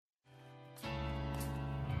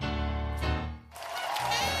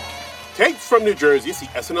Tapes from New Jersey, it's the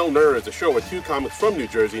SNL Nerds, a show where two comics from New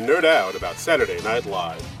Jersey nerd out about Saturday Night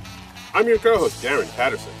Live. I'm your co-host, Darren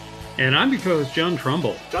Patterson. And I'm your co-host, John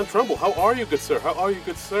Trumbull. John Trumbull, how are you, good sir? How are you,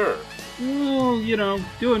 good sir? Well,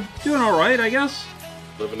 doing all right, I guess.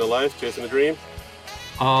 Living the life, chasing the dream?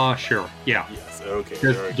 Sure, yeah. Yes,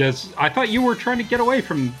 okay. Just, I thought you were trying to get away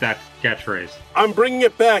from that catchphrase. I'm bringing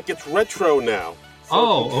it back. It's retro now.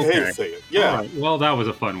 So okay. Say it. Yeah. Right. Well, that was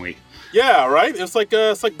a fun week. Yeah, right? It's like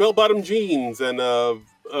bell-bottom jeans and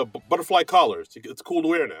butterfly collars. It's cool to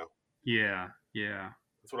wear now. Yeah.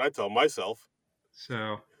 That's what I tell myself. So,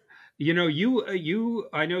 I know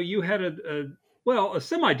you had a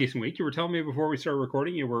semi-decent week. You were telling me before we started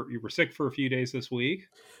recording you were sick for a few days this week.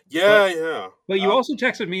 Yeah. But you also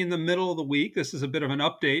texted me in the middle of the week. This is a bit of an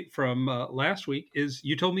update from last week.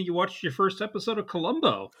 You told me you watched your first episode of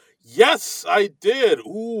Columbo. Yes, I did.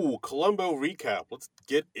 Ooh, Columbo recap. Let's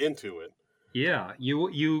get into it. Yeah,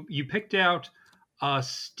 you picked out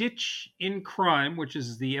Stitch in Crime, which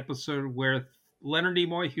is the episode where Leonard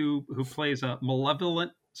Nimoy, who plays a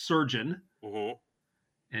malevolent surgeon,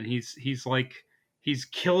 and he's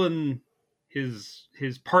killing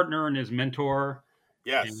his partner and his mentor.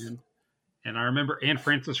 Yes. And I remember Anne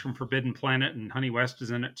Francis from Forbidden Planet and Honey West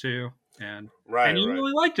is in it too. And you right.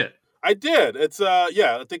 really liked it. I did. It's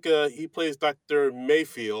I think he plays Dr.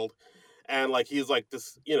 Mayfield, and he's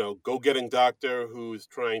this, go-getting doctor who's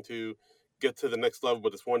trying to get to the next level,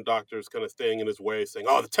 but this one doctor is kind of staying in his way, saying,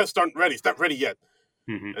 "Oh, the tests aren't ready. It's not ready yet."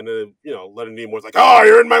 Mm-hmm. And then, Leonard Nimoy's like, "Oh,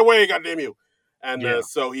 you're in my way, goddamn you!" And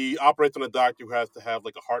so he operates on a doctor who has to have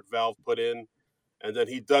a heart valve put in, and then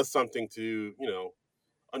he does something to,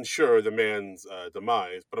 ensure the man's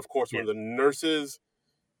demise. But of course, one of the nurses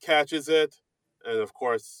catches it. And of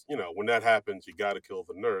course, when that happens, you got to kill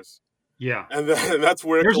the nurse. Yeah, and that's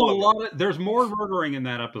where there's more murdering in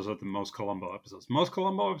that episode than most Columbo episodes. Most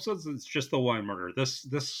Columbo episodes, it's just the one murder. This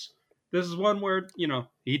is one where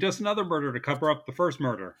he does another murder to cover up the first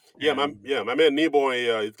murder. My man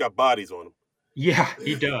Nimoy, he's got bodies on him. Yeah,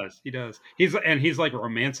 he does. He's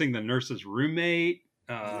romancing the nurse's roommate.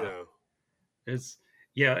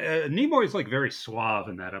 Nimoy's very suave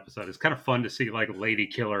in that episode. It's kind of fun to see lady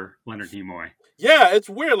killer Leonard Nimoy. Yeah, it's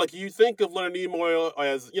weird. You think of Leonard Nimoy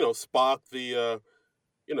as, Spock, the,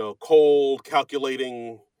 cold,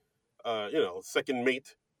 calculating, second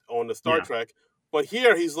mate on the Star Trek. But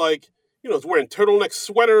here he's he's wearing turtleneck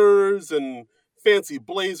sweaters and fancy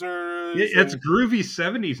blazers. Yeah, it's groovy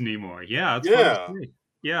 70s Nimoy. Yeah, it's fun to see.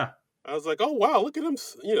 Yeah. I was like, oh wow, look at him,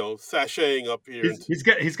 sashaying up here. He's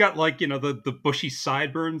got the bushy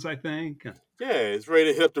sideburns, I think. Yeah, he's ready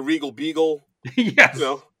to hit up the Regal Beagle. Yes.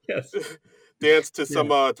 Yes. Dance to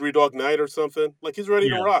some Three Dog Night or something. He's ready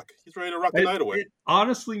to rock. He's ready to rock the night away. It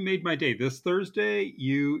honestly made my day. This Thursday,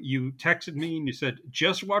 you texted me and you said,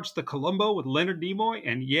 just watch the Columbo with Leonard Nimoy,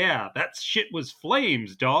 and that shit was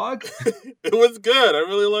flames, dog. It was good. I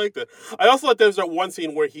really liked it. I also thought there was that one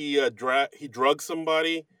scene where he drugged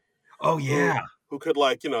somebody. Oh yeah, who could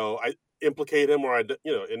I implicate him or in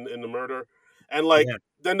the murder, and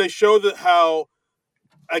then they show how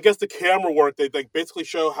I guess the camera work. They basically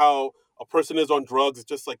show how a person is on drugs. It's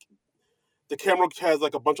just the camera has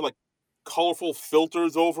a bunch of colorful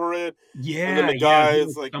filters over it. Yeah, and then the guy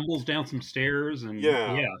stumbles down some stairs and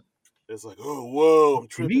it's oh whoa, I'm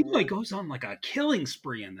tripping. Nimoy goes on a killing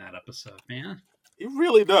spree in that episode, man. He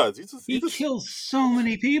really does. He kills so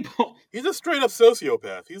many people. He's a straight up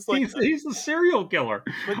sociopath. He's a serial killer.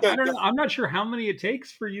 I don't know. I'm not sure how many it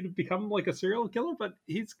takes for you to become a serial killer, but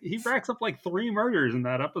he racks up 3 murders in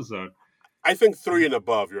that episode. I think 3 and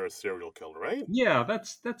above, you're a serial killer, right? Yeah,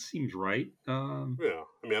 that seems right. I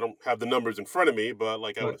mean, I don't have the numbers in front of me, but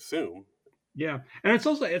I would assume. Yeah, and it's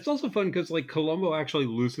also fun because Columbo actually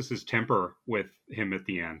loses his temper with him at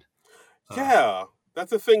the end.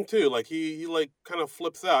 That's the thing too. He kind of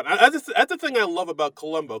flips out. That's the thing I love about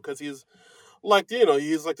Columbo, because he's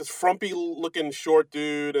he's this frumpy looking short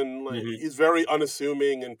dude, and he's very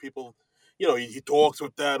unassuming, and people, he talks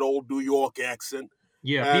with that old New York accent.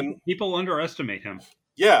 Yeah, and people underestimate him.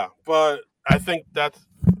 Yeah, but I think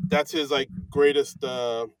that's his greatest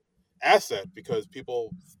asset, because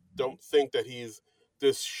people don't think that he's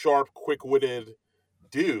this sharp, quick-witted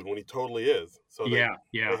dude when he totally is. So they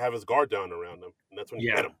have his guard down around him, and that's when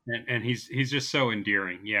you get him. And he's just so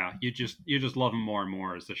endearing. Yeah, you just love him more and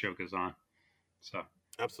more as the show goes on. So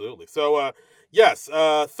absolutely. So yes,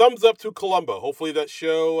 thumbs up to Columbo. Hopefully that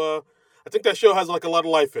show. I think that show has a lot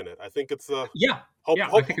of life in it. I think it's I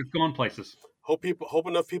think it's going places. Hope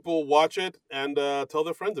enough people watch it and tell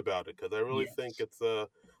their friends about it, because I really think it's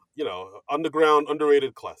underground,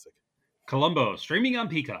 underrated classic. Columbo streaming on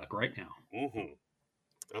Peacock right now. Mm-hmm.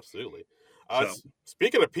 Absolutely. So,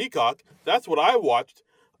 Speaking of Peacock, that's what I watched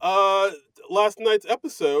last night's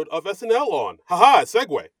episode of SNL on. Haha,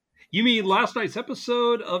 segue. you mean last night's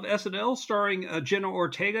episode of SNL starring Jenna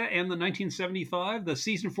Ortega and the 1975, the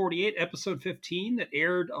season 48, episode 15 that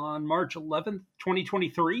aired on March 11th,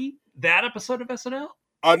 2023? That episode of SNL?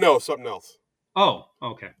 No, something else. Oh,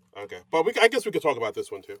 okay. Okay. But I guess we could talk about this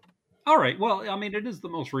one too. All right. Well, I mean, it is the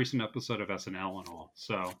most recent episode of SNL and all.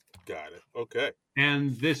 So. Got it. Okay.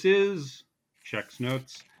 And this is, checks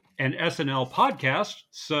notes, an SNL podcast.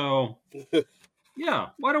 So, yeah,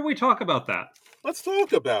 why don't we talk about that? Let's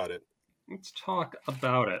talk about it. Let's talk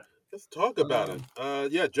about it.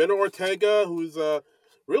 Yeah, Jenna Ortega, who's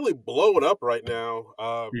really blowing up right now.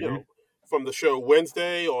 You know, from the show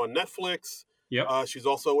Wednesday on Netflix. Yep. She's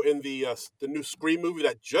also in the new Scream movie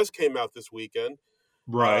that just came out this weekend.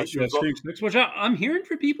 Right. Scream 6, which I'm hearing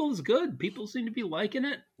from people is good. People seem to be liking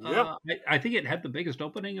it. Yeah. I think it had the biggest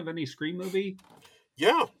opening of any Scream movie.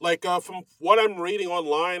 Yeah, like from what I'm reading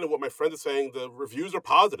online and what my friends are saying, the reviews are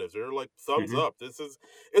positive. They're like thumbs up.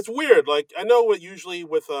 It's weird. Like I know what usually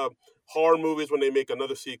with horror movies when they make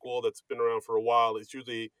another sequel that's been around for a while, it's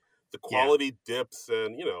usually the quality dips,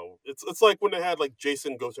 and you know, it's like when they had like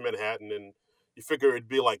Jason Goes to Manhattan, and you figure it'd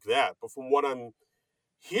be like that. But from what I'm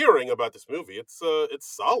hearing about this movie, it's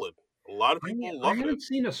solid. A lot of people love it. I haven't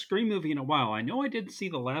seen a Scream movie in a while. I know I didn't see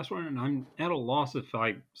the last one, and I'm at a loss if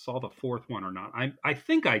I saw the fourth one or not. I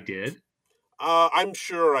think I did. I'm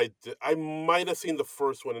sure I did. I might have seen the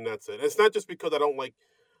first one, and that's it. And it's not just because I don't like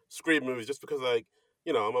Scream movies, just because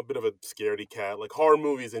I'm a bit of a scaredy cat. Like horror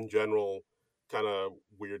movies in general kind of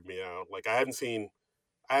weird me out. Like I haven't seen,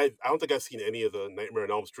 I don't think I've seen any of the Nightmare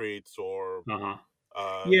on Elm Streets or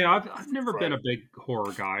yeah, I've never been a big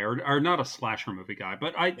horror guy or not a slasher movie guy,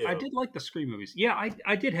 but I did like the Scream movies. Yeah,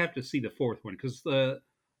 I did have to see the fourth one because the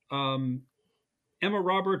Emma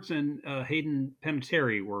Roberts and Hayden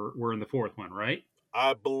Panettiere were in the fourth one, right?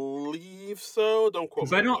 I believe so. Don't quote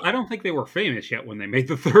me. Because I don't think they were famous yet when they made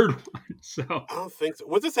the third one. So I don't think so.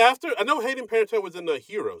 Was this after? I know Hayden Panettiere was in the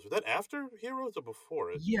Heroes. Was that after Heroes or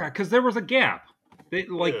before it? Yeah, because there was a gap. They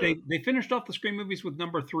finished off the Scream movies with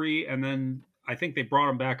number 3, and then I think they brought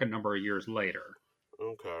them back a number of years later.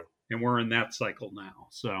 Okay. And we're in that cycle now.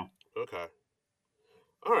 So okay.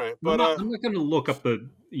 All right, but I'm not going to look up the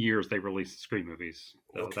years they released the Scream movies.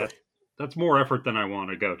 Okay. That's more effort than I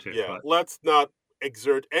want to go to. Yeah, let's not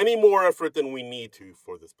exert any more effort than we need to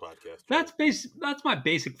for this podcast. That's my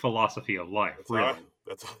basic philosophy of life. Really,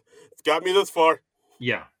 it's got me this far.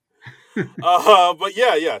 Yeah. But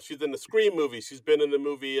yeah, she's in the Scream movie. She's been in the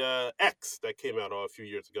movie X that came out a few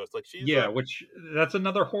years ago. It's like which that's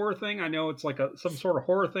another horror thing. I know it's like some sort of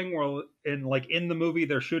horror thing where in the movie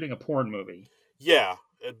they're shooting a porn movie. Yeah,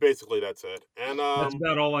 basically that's it. And that's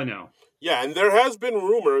about all I know. Yeah, and there has been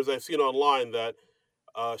rumors I've seen online that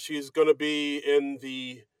she's going to be in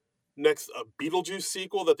the next Beetlejuice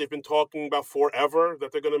sequel that they've been talking about forever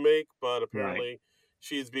that they're going to make, but apparently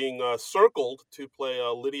she's being circled to play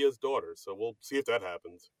Lydia's daughter. So we'll see if that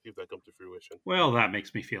happens, see if that comes to fruition. Well, that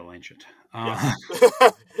makes me feel ancient. Yes.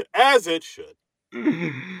 As it should.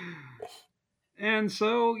 And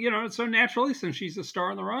so, so naturally, since she's a star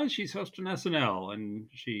on the rise, she's hosting SNL, and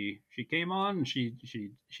she came on and she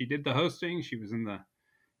did the hosting. She was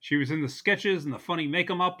in the sketches and the funny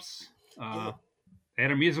make-em-ups. They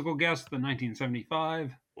had a musical guest, the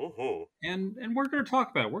 1975. Mm-hmm. And we're going to talk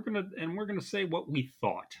about it. We're going to say what we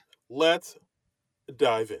thought. Let's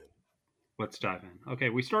dive in. Okay,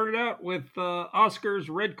 we started out with Oscars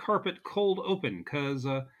red carpet cold open because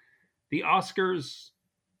the Oscars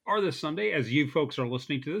are this Sunday. As you folks are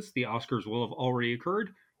listening to this, the Oscars will have already occurred.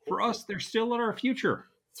 For us, they're still in our future.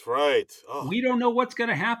 That's right. Oh. We don't know what's going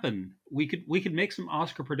to happen. We could make some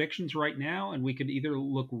Oscar predictions right now, and we could either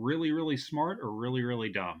look really, really smart or really, really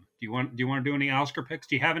dumb. Do you want to do any Oscar picks?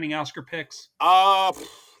 Do you have any Oscar picks?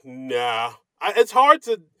 Nah. It's hard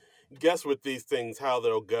to guess with these things how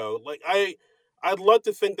they'll go. Like I'd love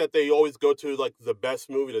to think that they always go to like the best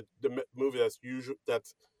movie, the movie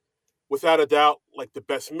that's without a doubt like the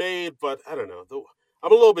best made. But I don't know.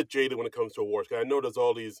 I'm a little bit jaded when it comes to awards because I know there's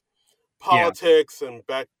all these politics and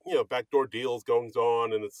backdoor deals going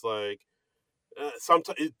on, and it's like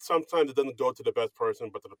sometimes it doesn't go to the best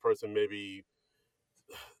person, but to the person maybe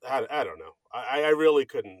I don't know. I really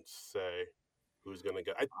couldn't say who's gonna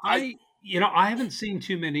get. I haven't seen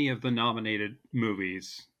too many of the nominated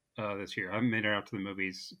movies this year. I haven't made it out to the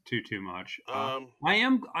movies too much. I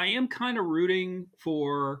am kind of rooting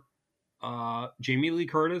for Jamie Lee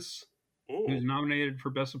Curtis, who's nominated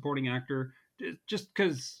for Best Supporting Actor. Just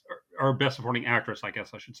because, or Best Supporting Actress, I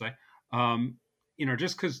guess I should say.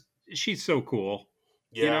 Just because she's so cool.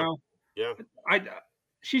 You know, yeah. I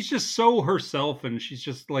she's just so herself, and she's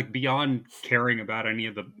just like beyond caring about any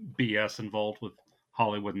of the BS involved with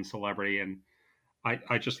Hollywood and celebrity, and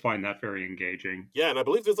I just find that very engaging. Yeah, and I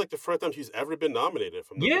believe this is like the first time she's ever been nominated,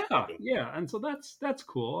 if I'm not Yeah, mistaken. yeah, and so that's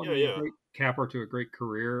cool. I Yeah, mean, a yeah. great capper to a great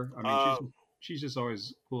career. I mean, Uh, she's just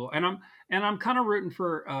always cool, and I'm kind of rooting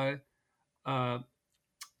for uh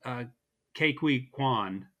Ke Huy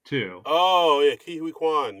Quan too. oh yeah, Ke Huy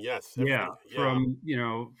Quan. Yes, Yeah, everything. Yeah,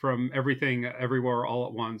 from from Everything Everywhere All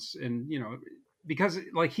at Once, and because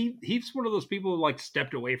like he's one of those people who like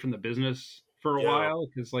stepped away from the business for a yeah. while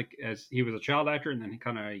because like as he was a child actor, and then he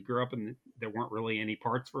grew up and there weren't really any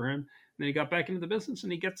parts for him. And then he got back into the business,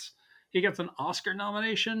 and he gets an Oscar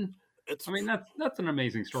nomination. It's I mean, that's an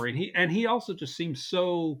amazing story, and he also just seems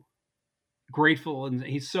so grateful, and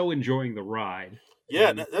he's so enjoying the ride. yeah.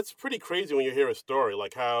 And That's pretty crazy when you hear a story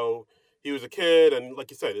like how he was a kid, and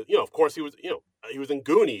like you said, of course he was in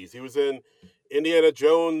Goonies, he was in Indiana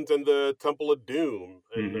Jones and the Temple of Doom,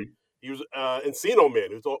 and Mhm. he was Encino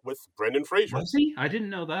Man, who's with Brendan Fraser. Was he? I didn't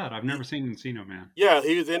know that. I've never seen Encino Man. Yeah,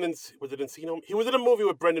 he was was it Encino? He was in a movie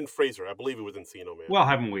with Brendan Fraser. I believe it was Encino Man. Well,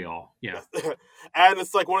 haven't we all? Yeah. Yes. And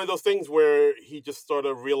it's like one of those things where he just sort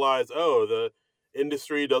of realized, oh, the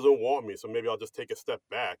industry doesn't want me, so maybe I'll just take a step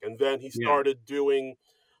back. And then he Yeah. started doing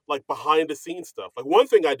like behind the scenes stuff. Like one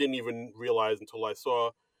thing I didn't even realize until I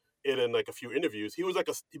saw it in like a few interviews. He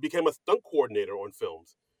became a stunt coordinator on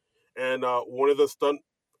films. And one of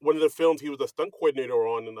the films he was a stunt coordinator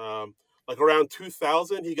on, and like around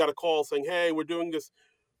 2000, he got a call saying, "Hey, we're doing this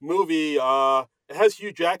movie. It has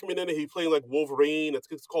Hugh Jackman in it. He's playing like Wolverine.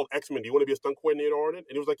 It's called X-Men. Do you want to be a stunt coordinator on it?"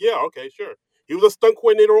 And he was like, "Yeah, okay, sure." He was a stunt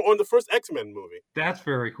coordinator on the first X-Men movie. That's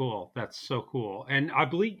very cool. That's so cool. And I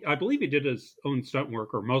believe he did his own stunt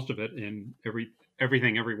work or most of it in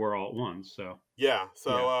Everything Everywhere All at Once. So Yeah,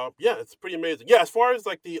 so yeah, yeah, it's pretty amazing. Yeah, as far as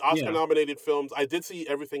like the Oscar yeah. nominated films, I did see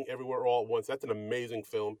Everything Everywhere All at Once. That's an amazing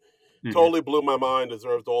film. Hmm. Totally blew my mind.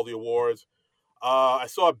 Deserved all the awards. I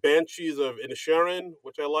saw Banshees of Inisherin,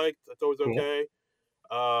 which I liked. I thought it was Cool. okay.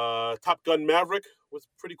 Top Gun Maverick was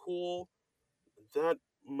pretty cool. That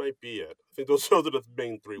might be it. I think those are the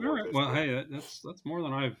main three All ones right. I Well, saw. hey, that's more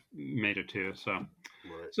than I've made it to. So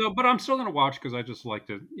Right. but I'm still gonna watch because I just like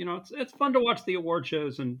to. It's fun to watch the award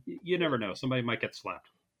shows, and you Yeah. never know, somebody might get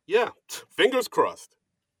slapped. Yeah. Fingers crossed.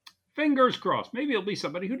 Fingers crossed. Maybe it'll be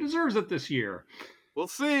somebody who deserves it this year. We'll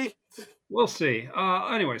see. We'll see.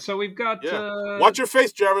 Anyway, so we've got Yeah. Watch your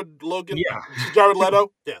face, Jared Logan. yeah. Jared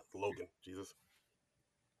Leto. Yeah, Logan. Jesus.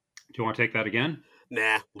 Do you want to take that again?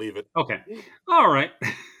 Nah, leave it. Okay. All right.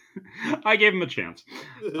 I gave him a chance.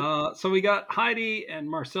 So we got Heidi and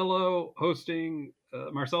Marcelo hosting.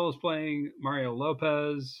 Marcelo's playing Mario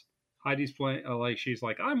Lopez. Heidi's playing, she's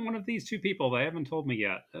like, I'm one of these two people. They haven't told me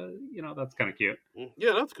yet. That's kind of cute.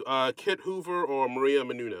 Yeah, that's cool. Kit Hoover or Maria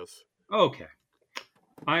Menounos. Okay.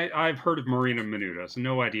 I've heard of Marina Menounos.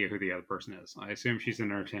 No idea who the other person is. I assume she's an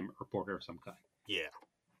entertainment reporter of some kind. Yeah.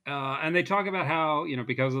 And they talk about how,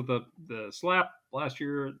 because of the slap last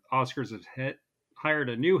year, Oscars have hired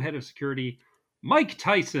a new head of security, Mike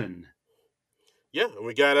Tyson. Yeah, and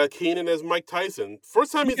we got Keenan as Mike Tyson.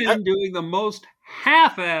 First time he's doing the most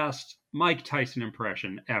half-assed Mike Tyson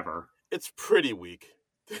impression ever. It's pretty weak.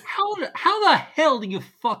 How the hell do you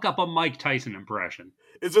fuck up a Mike Tyson impression?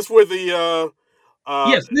 Is this where the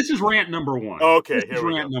yes, this is rant number one. Okay, this here is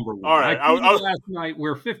we rant go. number one. All right, I tweeted last night.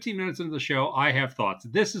 We're 15 minutes into the show. I have thoughts.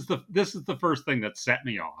 This is the first thing that set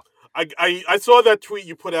me off. I saw that tweet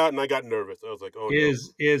you put out and I got nervous. I was like, oh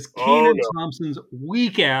is no. Is Kenan Thompson's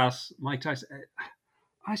weak ass Mike Tyson?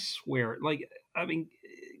 I swear,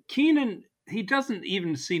 Kenan, he doesn't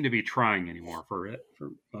even seem to be trying anymore for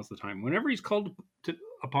most of the time. Whenever he's called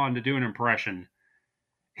upon to do an impression,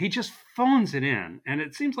 he just phones it in, and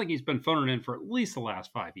it seems like he's been phoning it in for at least the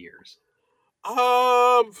last 5 years.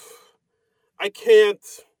 I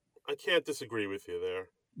can't disagree with you there.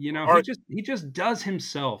 He just does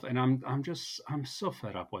himself, and I'm so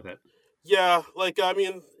fed up with it. Yeah,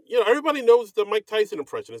 everybody knows the Mike Tyson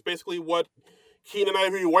impression. It's basically what Keenan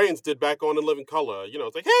Ivory Wayans did back on In Living Color.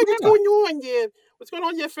 It's like, hey, what's going on, yeah? What's going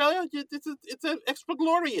on, yeah, fella? It's an extra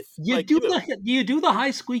glorious. You do the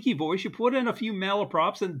high squeaky voice. You put in a few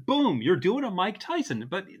malaprops, and boom, you're doing a Mike Tyson.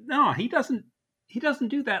 But no, he doesn't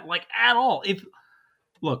do that at all.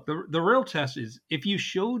 Look, the real test is if you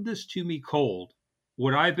showed this to me cold,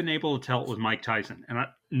 would I have been able to tell it was Mike Tyson? And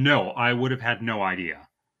I would have had no idea.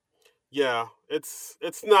 Yeah, it's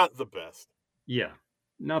not the best. Yeah,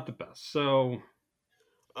 not the best. So,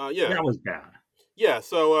 yeah, that was bad. Yeah,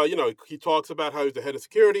 so he talks about how he's the head of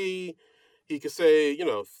security. he could say,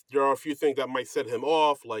 there are a few things that might set him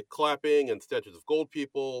off, like clapping and statues of gold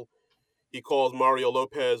people. He calls Mario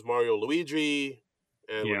Lopez Mario Luigi,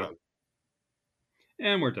 and we're done.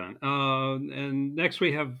 And we're done. And next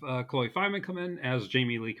we have Chloe Fineman come in as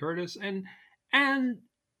Jamie Lee Curtis, and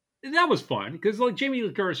that was fun because like Jamie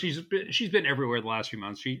Lee Curtis, she's been everywhere the last few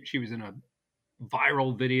months. She was in a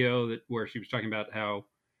viral video where she was talking about how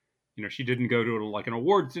she didn't go to like an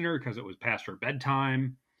awards dinner because it was past her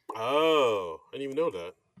bedtime. Oh, I didn't even know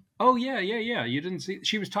that. Oh yeah. You didn't see?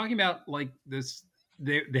 She was talking about like this.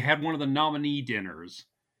 They had one of the nominee dinners,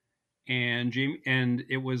 and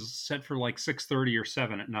it was set for like 6:30 or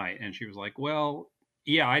 7 at night, and she was like, "Well,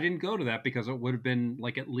 yeah, I didn't go to that because it would have been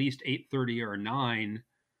like at least 8:30 or 9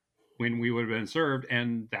 when we would have been served,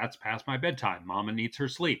 and that's past my bedtime. Mama needs her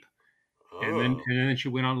sleep." Oh. And then she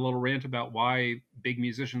went on a little rant about why big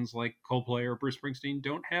musicians like Coldplay or Bruce Springsteen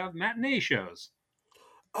don't have matinee shows.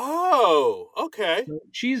 Oh, okay. So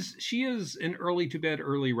she is an early to bed,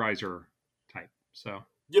 early riser type. So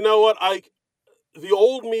you know what? The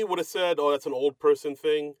old me would have said, "Oh, that's an old person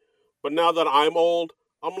thing," but now that I'm old,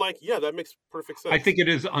 I'm like, yeah, that makes perfect sense. I think it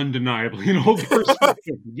is undeniably an old person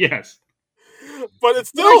thing. Yes. But it's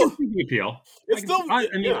still, I can see the appeal.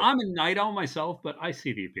 I'm a night owl myself, but I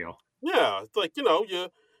see the appeal. Yeah, it's like you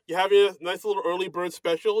have your nice little early bird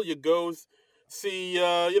special. You go see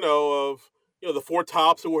the Four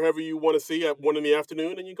Tops or wherever you want to see at 1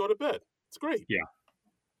 PM, and you go to bed. It's great.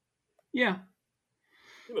 Yeah.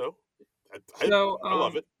 I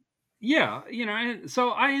love it. Yeah, so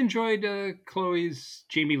I enjoyed Chloe's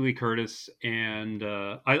Jamie Lee Curtis, and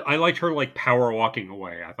I liked her like power walking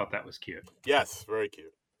away. I thought that was cute. Yes, very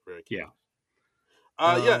cute. Very cute. Yeah.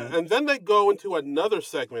 And then they go into another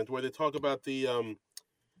segment where they talk about the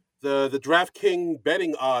DraftKings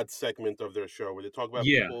betting odds segment of their show, where they talk about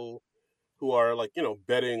people who are like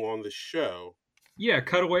betting on the show. Yeah,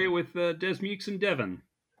 cut away with Des Mukes and Devin.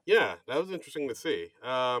 Yeah, that was interesting to see.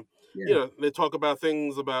 They talk about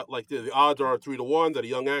things about like the odds are 3-1 that a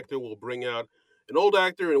young actor will bring out an old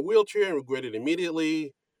actor in a wheelchair and regret it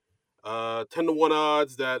immediately. 10-1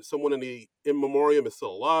 odds that someone in memoriam is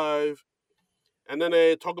still alive. And then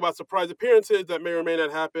they talk about surprise appearances that may or may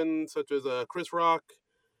not happen, such as Chris Rock,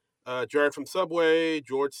 Jared from Subway,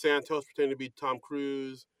 George Santos pretending to be Tom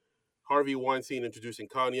Cruise, Harvey Weinstein introducing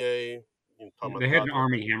Kanye. They had an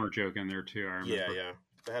Army Hammer joke in there too. I remember. Yeah.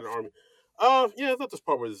 They had an Army. I thought this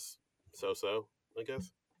part was so. I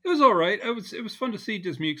guess it was all right. It was fun to see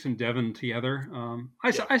Des Mukes and Devin together.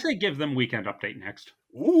 I say give them Weekend Update next.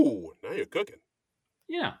 Ooh, now you're cooking.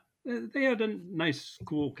 Yeah, they had a nice,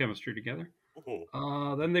 cool chemistry together.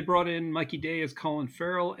 Then they brought in Mikey Day as Colin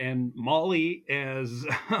Farrell and Molly as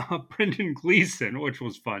Brendan Gleeson, which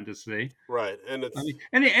was fun to see. Right, and it's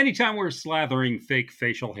anytime we're slathering fake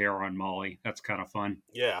facial hair on Molly, that's kind of fun.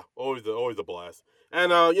 Yeah, always a blast.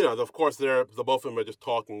 And of course, the both of them are just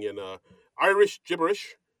talking in Irish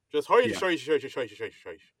gibberish, just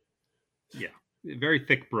Yeah, very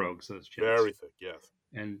thick brogues, those chicks. Very thick, yes.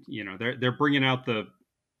 And they're bringing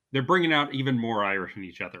out even more Irish in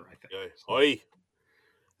each other, I think. Oi.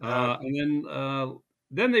 And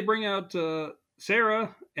then they bring out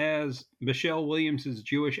Sarah as Michelle Williams'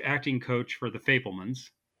 Jewish acting coach for the Fabelmans.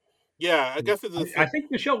 Yeah, I guess I think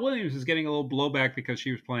Michelle Williams is getting a little blowback because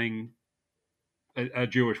she was playing a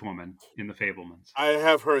Jewish woman in the Fabelmans. I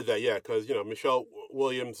have heard that, yeah, because Michelle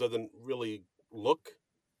Williams doesn't really look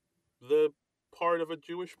the part of a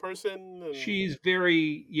Jewish person. And... She's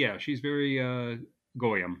very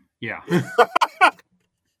Goyim, yeah.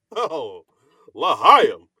 Oh,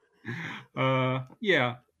 L'Chaim.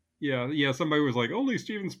 Yeah. Somebody was like, only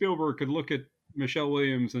Steven Spielberg could look at Michelle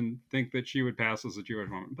Williams and think that she would pass as a Jewish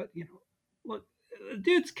woman. But look, the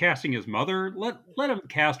dude's casting his mother. Let him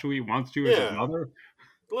cast who he wants to as his mother.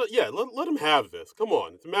 Let him have this. Come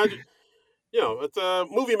on, it's magic. It's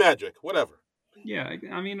movie magic. Whatever. Yeah,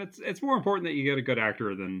 I mean, it's more important that you get a good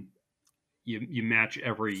actor than you match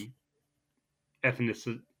every ethnic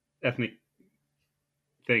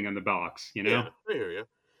thing on the box. Yeah, I hear you.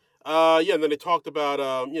 And then they talked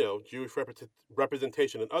about Jewish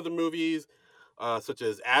representation in other movies, such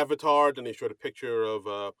as Avatar. Then they showed a picture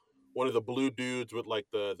of one of the blue dudes with like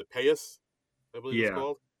the payas, I believe it's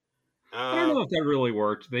called. I don't know if that really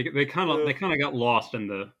worked. They kind of got lost in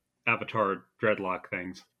the Avatar dreadlock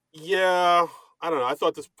things. Yeah, I don't know. I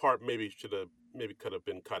thought this part maybe could have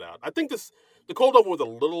been cut out. I think the cold open was a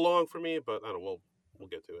little long for me, but I don't know. We'll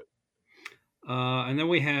get to it. And then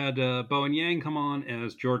we had Bowen Yang come on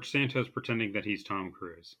as George Santos pretending that he's Tom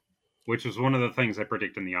Cruise, which was one of the things I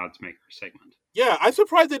predict in the Odds Maker segment. Yeah, I'm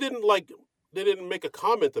surprised they didn't make a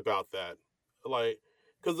comment about that. Like,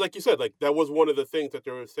 because like you said, like that was one of the things that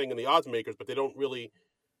they were saying in the odds makers, but they don't really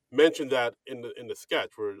mention that in the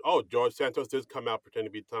sketch where George Santos did come out pretending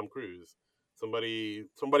to be Tom Cruise. Somebody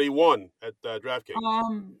won at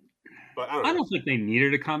DraftKings. But I don't think they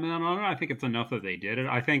needed to comment on it. I think it's enough that they did it.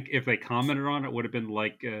 I think if they commented on it, it would have been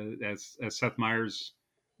like, as Seth Meyers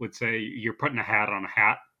would say, you're putting a hat on a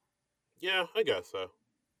hat. Yeah, I guess so.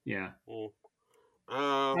 Yeah.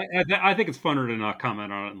 I think it's funner to not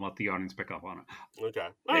comment on it and let the audience pick up on it. Okay.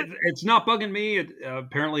 It's not bugging me.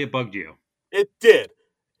 Apparently it bugged you. It did.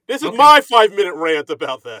 This is my 5-minute rant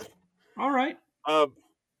about that. All right.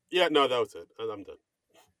 Yeah, no, that was it. I'm done.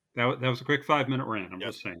 That was a quick 5-minute rant. I'm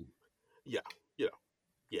just saying. Yeah.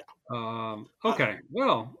 Okay.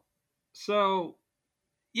 Well, so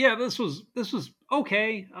yeah, this was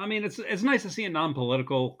okay. I mean, it's nice to see a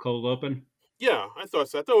non-political cold open. Yeah, I thought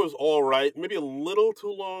so. I thought it was all right. Maybe a little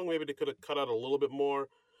too long. Maybe they could have cut out a little bit more.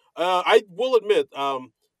 I will admit,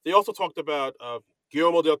 they also talked about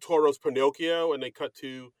Guillermo del Toro's Pinocchio, and they cut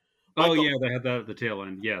to. They had that at the tail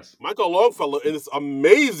end. Yes, Michael Longfellow in this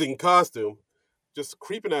amazing costume, just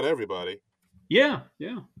creeping at everybody. Yeah.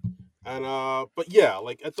 And but yeah,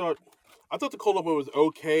 like I thought the cold open was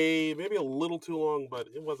okay. Maybe a little too long, but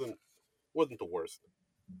it wasn't the worst.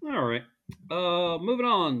 All right. Moving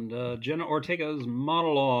on. Jenna Ortega's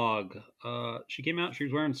monologue. She came out. She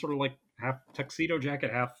was wearing sort of like half tuxedo jacket,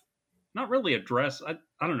 half not really a dress. I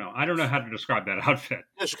don't know. I don't know how to describe that outfit.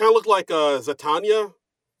 Yeah, she kind of looked like Zatanna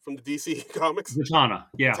from the DC comics. Zatanna,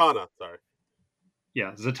 yeah. Zatanna, sorry.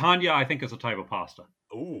 Yeah, Zatanna, I think, is a type of pasta.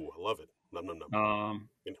 Ooh, I love it. Nom.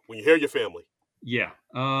 When you hear your family. Yeah.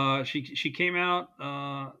 She came out.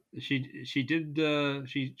 She did.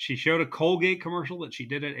 She showed a Colgate commercial that she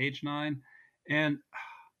did at age 9, and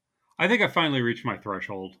I think I finally reached my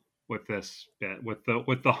threshold with this bit, with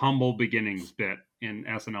the humble beginnings bit in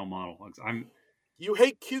SNL monologues. You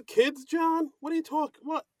hate cute kids, John? What are you talking?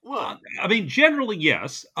 What? I mean, generally,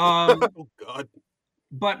 yes. Oh God.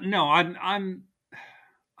 But no, I'm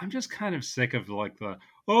just kind of sick of like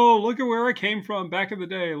look at where I came from back in the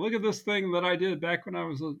day. Look at this thing that I did back when I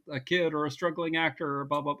was a kid or a struggling actor or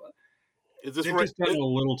blah blah blah. It's just done a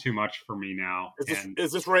little too much for me now.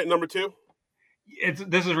 Is this rant number 2?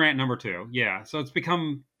 This is rant number 2. Yeah, so it's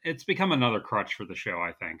become another crutch for the show,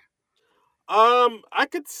 I think. I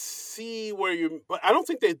could see but I don't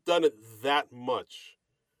think they've done it that much.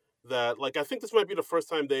 That like I think this might be the first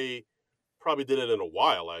time they probably did it in a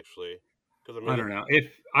while, actually. I don't know.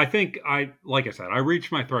 Like I said, I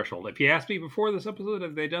reached my threshold. If you asked me before this episode,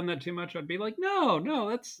 have they done that too much? I'd be like, no,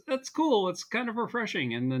 that's cool. It's kind of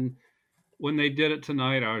refreshing. And then when they did it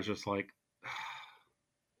tonight, I was just like,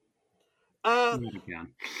 yeah.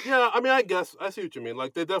 I mean, I guess I see what you mean.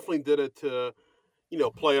 Like they definitely did it to,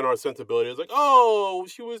 play on our sensibilities. Like, oh,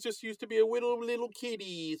 she was just used to be a little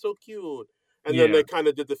kitty, so cute. And then they kind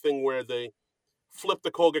of did the thing where they flipped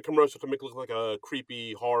the Colgate commercial to make it look like a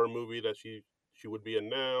creepy horror movie that she would be in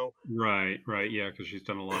now. Right, yeah, because she's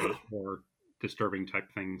done a lot of more disturbing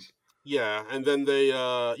type things. Yeah, and then they,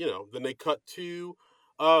 then they cut to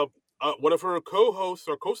one of her co-hosts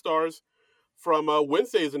or co-stars from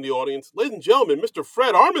Wednesdays in the audience, ladies and gentlemen, Mr.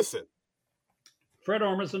 Fred Armisen. Fred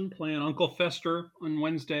Armisen playing Uncle Fester on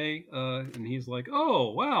Wednesday, and he's like,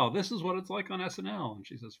 "Oh, wow, this is what it's like on SNL." And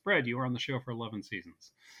she says, "Fred, you were on the show for 11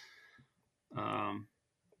 seasons."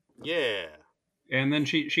 Yeah. And then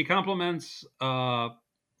she compliments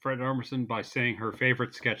Fred Armisen by saying her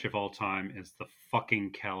favorite sketch of all time is the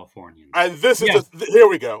fucking Californians. And this is here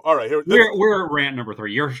we go. All right, we're at rant number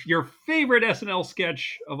 3. Your favorite SNL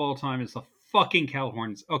sketch of all time is the fucking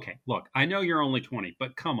Californians. Okay, look, I know you're only 20,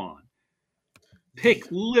 but come on. Pick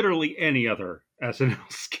literally any other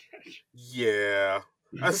SNL sketch. Yeah.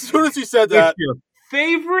 As soon as you said that. It's your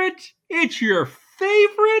favorite? It's your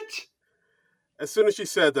favorite? As soon as she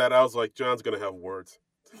said that, I was like, John's going to have words.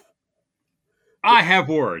 I have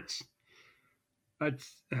words.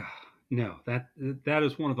 No, that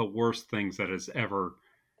is one of the worst things that has ever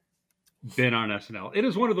been on SNL. It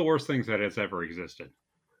is one of the worst things that has ever existed.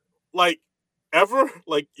 Like, ever?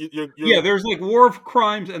 Like, you're yeah, there's like War of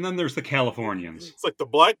Crimes, and then there's the Californians. It's like the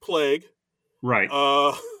Black Plague. Right.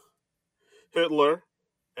 Hitler.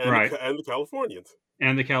 And the Californians.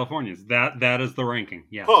 And the Californians. That is the ranking.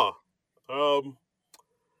 Yeah. Huh.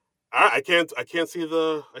 I can't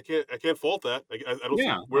fault that. I don't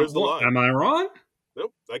see where's the line. Am I wrong?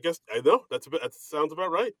 Nope. I guess I know that sounds about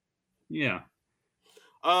right. Yeah.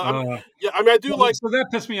 Yeah. I mean, I do like. So that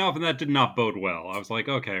pissed me off, and that did not bode well. I was like,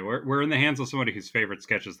 okay, we're in the hands of somebody whose favorite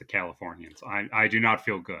sketch is the Californians. I do not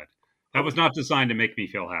feel good. That was not designed to make me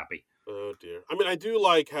feel happy. Oh dear. I mean, I do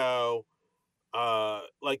like how,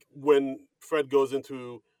 like when Fred goes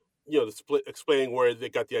into, the split, explaining where they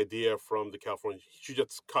got the idea from the California. She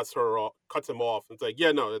just cuts him off, and it's like,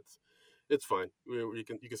 yeah, no, it's fine. You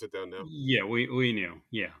can sit down now. Yeah, we knew.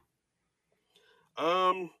 Yeah.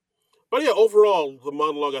 But yeah, overall, the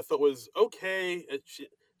monologue I thought was okay. She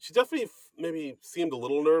definitely maybe seemed a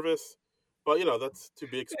little nervous, but that's to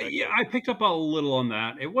be expected. Yeah, I picked up a little on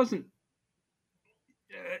that. It wasn't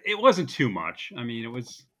too much. I mean, it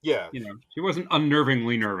was. Yeah. She wasn't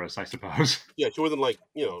unnervingly nervous, I suppose. Yeah, she wasn't like,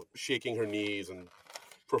 shaking her knees and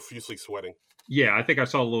profusely sweating. Yeah, I think I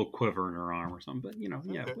saw a little quiver in her arm or something, but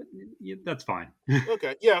yeah, Okay. but, that's fine.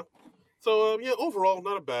 Okay, yeah. So overall,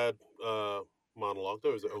 not a bad monologue.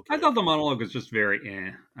 That was okay. I thought the monologue was just very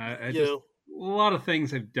just a lot of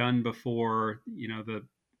things I've done before.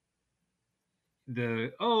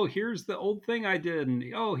 Here's the old thing I did, and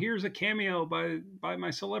here's a cameo by my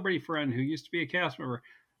celebrity friend who used to be a cast member.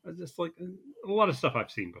 Just like a lot of stuff I've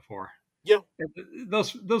seen before. Yeah,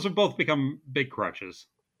 those have both become big crutches,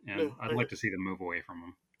 and I'd like to see them move away from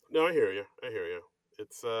them. No, I hear you.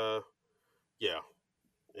 It's yeah,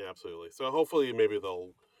 absolutely. So hopefully, maybe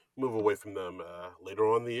they'll move away from them later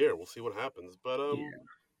on in the year. We'll see what happens. But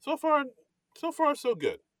so far, so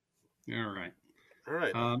good. All right. All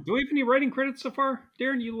right. Do we have any writing credits so far,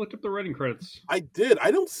 Darren? You looked up the writing credits. I did. I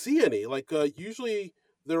don't see any. Like usually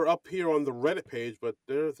they're up here on the Reddit page, but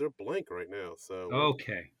they're blank right now. So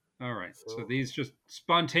okay. All right. So these just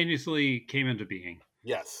spontaneously came into being.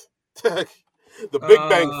 Yes. The Big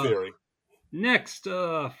Bang Theory. Next,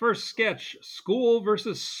 first sketch, School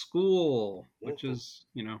versus School, which is,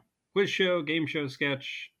 quiz show, game show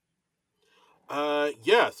sketch.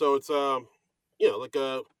 Yeah, so it's like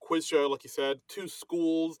a quiz show, like you said, two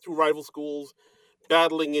rival schools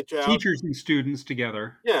battling each out. Teachers and students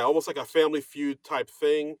together. Yeah, almost like a Family Feud type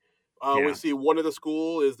thing. We see one of the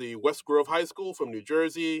school is the West Grove High School from New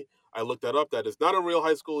Jersey. I looked that up. That is not a real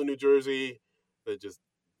high school in New Jersey. They just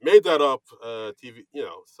made that up. TV,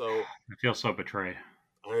 so I feel so betrayed.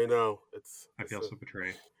 I know I feel so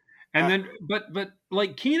betrayed. And then, but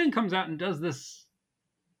like Kenan comes out and does this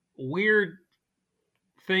weird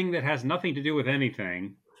thing that has nothing to do with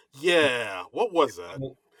anything. Yeah, what was that?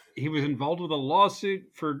 He was involved with a lawsuit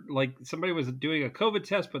for like somebody was doing a COVID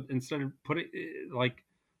test, but instead of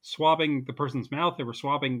swabbing the person's mouth, they were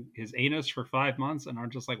swabbing his anus for 5 months, and I'm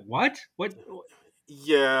just like, what?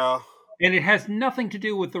 Yeah. And it has nothing to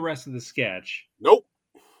do with the rest of the sketch. Nope.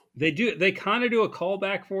 They kind of do a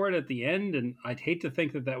callback for it at the end, and I'd hate to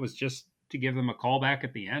think that was just to give them a callback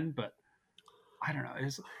at the end, but I don't know.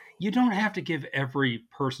 You don't have to give every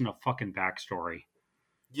person a fucking backstory.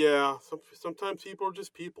 Yeah, sometimes people are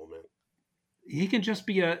just people, man. He can just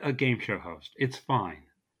be a game show host. It's fine.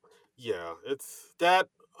 Yeah, it's that.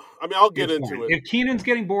 I mean, I'll get into it. If Kenan's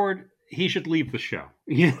getting bored, he should leave the show.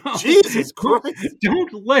 Jesus Christ!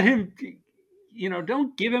 Don't let him.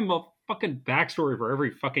 Don't give him a fucking backstory for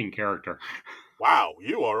every fucking character. Wow,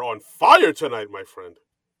 you are on fire tonight, my friend.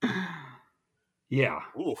 Yeah.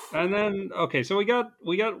 Oof. And then so we got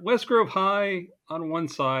West Grove High on one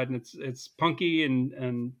side, and it's Punky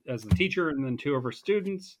and as the teacher, and then two of her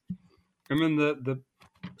students, and then the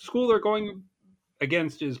school they're going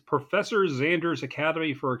against is Professor Xander's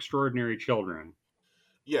Academy for Extraordinary Children.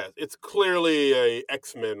 Yeah, it's clearly a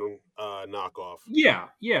X-Men knockoff. Yeah,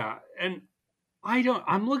 and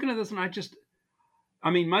I'm looking at this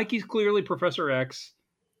and Mikey's clearly Professor X.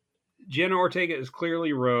 Jenna Ortega is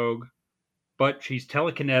clearly Rogue, but she's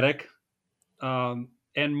telekinetic.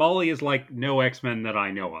 And Molly is like no X-Men that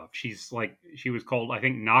I know of. She's like, she was called, I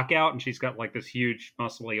think, Knockout, and she's got like this huge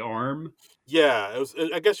muscly arm. Yeah,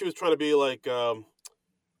 I guess she was trying to be like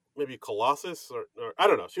maybe Colossus or I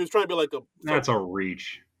don't know. She was trying to be like That's a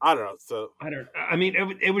reach. I don't know. So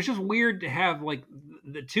it was just weird to have like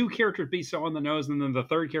the two characters be so on the nose, and then the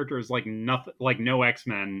third character is like nothing, like no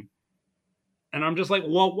X-Men. And I'm just like,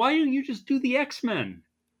 well, why don't you just do the X-Men?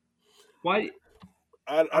 Why?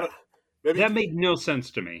 I don't. Maybe that made no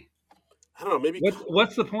sense to me. I don't know. Maybe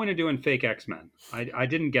what's the point of doing fake X-Men? I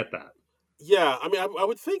didn't get that. Yeah, I mean, I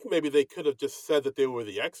would think maybe they could have just said that they were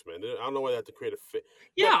the X-Men. I don't know why they had to create a fake.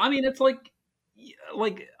 Yeah, I mean, it's like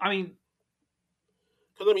because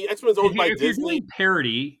X-Men's owned by Disney. If you're doing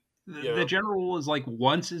parody, the general rule is like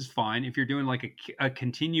once is fine. If you're doing like a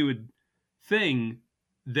continued thing,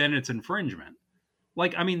 then it's infringement.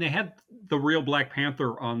 Like, I mean, they had the real Black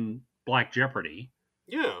Panther on Black Jeopardy.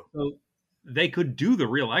 Yeah. So they could do the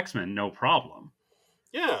real X-Men, no problem.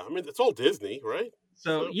 Yeah, I mean, it's all Disney, right?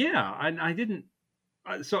 So yeah, I didn't.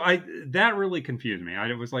 So that really confused me.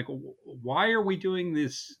 I was like, why are we doing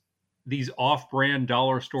these off-brand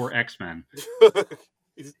dollar store X-Men?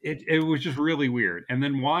 It was just really weird. And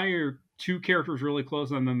then why are two characters really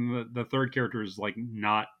close, and then the third character is like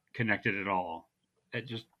not connected at all. It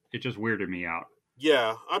just weirded me out.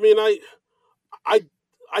 Yeah, I mean,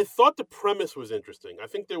 I thought the premise was interesting. I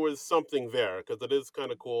think there was something there because it is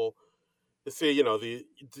kind of cool to see.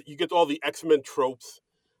 You get all the X-Men tropes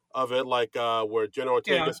of it, like where Jenna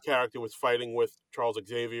Ortega's character was fighting with Charles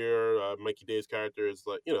Xavier. Mikey Day's character is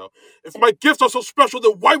like, if my gifts are so special,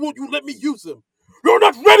 then why won't you let me use them? You're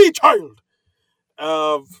not ready, child.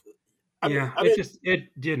 It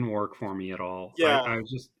didn't work for me at all. Yeah,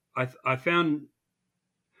 I found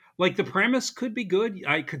like the premise could be good.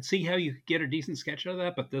 I could see how you could get a decent sketch out of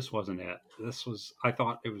that, but this wasn't it. I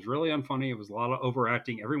thought it was really unfunny. It was a lot of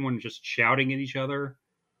overacting. Everyone just shouting at each other.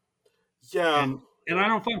 Yeah. And I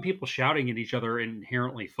don't find people shouting at each other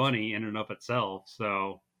inherently funny in and of itself.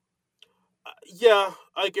 So, yeah,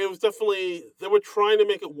 like it was definitely they were trying to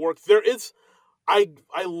make it work. I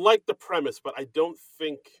like the premise, but I don't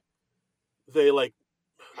think they I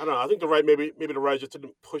don't know. I think maybe the writers just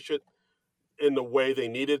didn't push it in the way they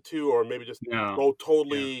needed to, or maybe just go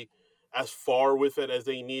totally as far with it as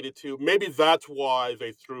they needed to. Maybe that's why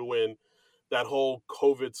they threw in that whole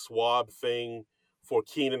COVID swab thing for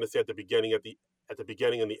Keenan to say at the beginning and the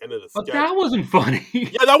end of the sketch. But that wasn't funny.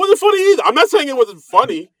 Yeah, that wasn't funny either. I'm not saying it wasn't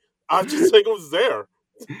funny. I'm just saying it was there.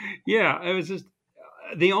 Yeah, it was just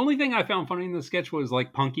the only thing I found funny in the sketch was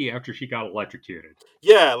like Punky after she got electrocuted.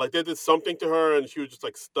 Yeah, like they did something to her and she was just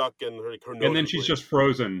like stuck and her nose. And then she's just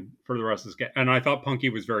frozen for the rest of the sketch. And I thought Punky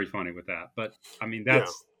was very funny with that. But I mean,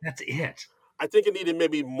 that's it. I think it needed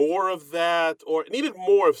maybe more of that, or it needed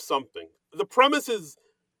more of something. The premise is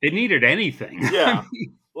it needed anything. Yeah.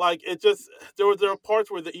 Like it just there were parts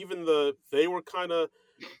where they were kind of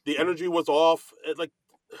the energy was off.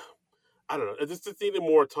 I don't know. It just needed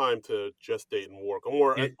more time to gestate and work,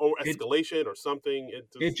 or escalation or something.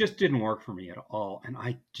 It just didn't work for me at all, and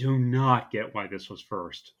I do not get why this was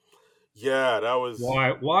first. Yeah, that was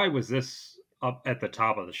why was this up at the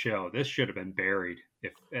top of the show? This should have been buried,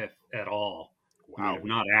 if at all. Wow, I mean, if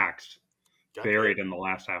not axed, buried in the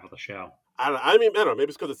last half of the show. I don't know. Maybe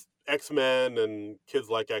it's because it's X-Men and kids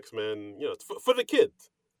like X-Men. It's for the kids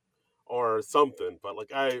or something. But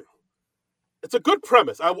it's a good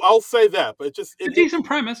premise. I'll say that. But it's a decent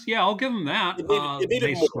premise. Yeah, I'll give them that. It needed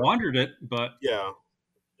they more. Squandered it, but yeah,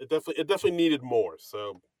 it definitely needed more.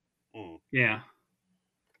 So yeah.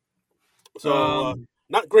 So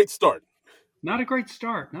not great start. Not a great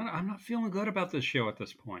start. I'm not feeling good about this show at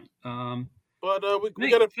this point. But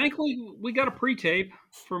we got thankfully we got a pre-tape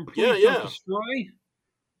from Please Don't Destroy.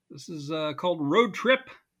 This is called Road Trip.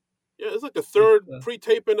 Yeah, it's like the third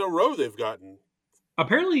pre-tape in a row they've gotten.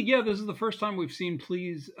 Apparently, yeah, this is the first time we've seen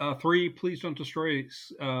three Please Don't Destroy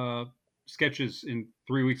sketches in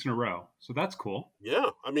 3 weeks in a row. So that's cool.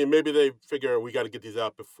 Yeah, I mean, maybe they figure we got to get these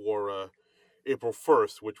out before April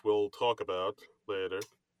 1st, which we'll talk about later.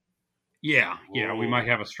 Yeah, we might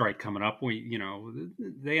have a strike coming up.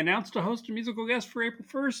 They announced a host of musical guests for April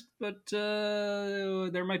 1st,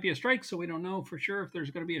 but there might be a strike, so we don't know for sure if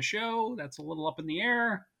there's going to be a show. That's a little up in the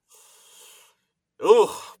air.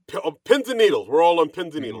 Oh, pins and needles. We're all on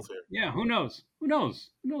pins and needles here. Yeah, who knows? Who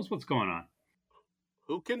knows what's going on?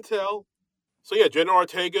 Who can tell? So yeah, Jenna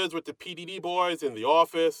Ortega is with the PDD boys in the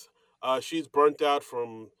office. She's burnt out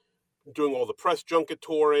from doing all the press junket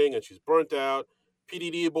touring, and she's burnt out.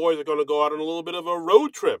 PDD boys are going to go out on a little bit of a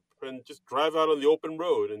road trip and just drive out on the open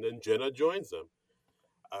road, and then Jenna joins them.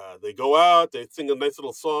 They go out, they sing a nice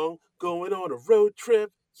little song, going on a road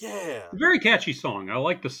trip. Yeah. Very catchy song. I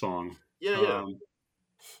like the song. Yeah.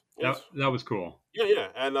 That was cool. Yeah.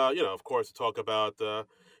 And, of course, talk about, going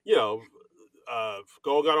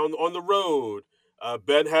out on the road.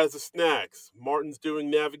 Ben has the snacks. Martin's doing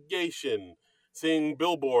navigation, seeing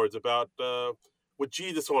billboards about with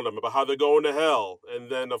Jesus on them, about how they're going to hell.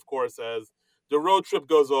 And then, of course, as the road trip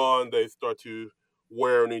goes on, they start to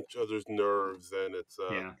wear on each other's nerves. And it's...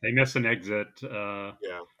 they miss an exit.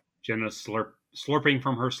 Jenna's slurping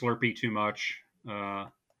from her Slurpee too much.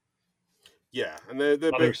 Yeah, and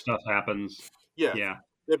other stuff happens. Yeah.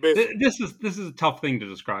 This is a tough thing to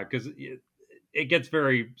describe because it gets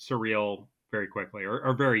very surreal very quickly,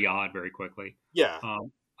 or very odd very quickly. Yeah.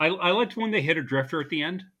 I liked when they hit a drifter at the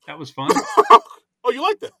end. That was fun. Oh, you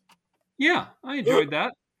liked that? Yeah, I enjoyed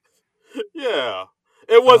that. Yeah,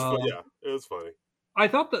 it was fun. Yeah, it was funny. I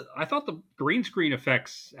thought the green screen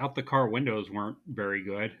effects out the car windows weren't very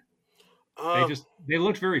good. They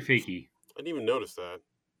looked very fakey. I didn't even notice that.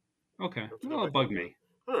 Okay, well, it bugged me.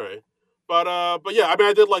 All right, but yeah, I mean,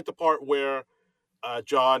 I did like the part where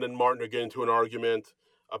John and Martin are getting into an argument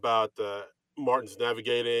about Martin's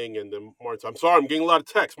navigating, and then Martin's, I'm sorry, I'm getting a lot of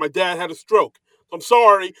texts. My dad had a stroke. I'm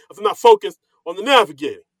sorry if I'm not focused on the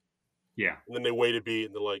navigating. Yeah. And then they wait a beat,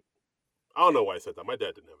 and they're like, I don't know why I said that. My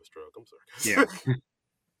dad didn't have a stroke. I'm sorry. Yeah.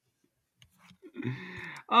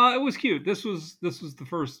 It was cute. This was the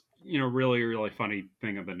first, really, really funny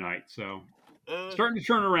thing of the night. So starting to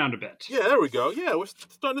turn around a bit. Yeah, there we go. Yeah, we're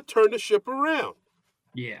starting to turn the ship around.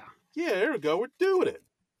 Yeah. Yeah, there we go. We're doing it.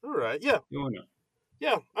 All right. Yeah. Doing it.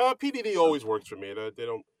 Yeah. PDD always works for me.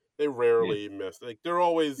 They rarely miss. Like they're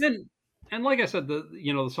always. And like I said,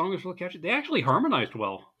 the song is really catchy. They actually harmonized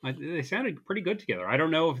well. They sounded pretty good together. I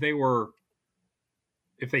don't know if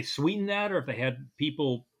they sweetened that, or if they had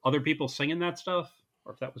other people singing that stuff,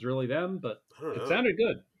 or if that was really them. But it sounded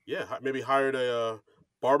good. Yeah, maybe hired a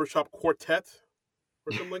barbershop quartet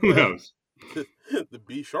or something like Who that. knows? The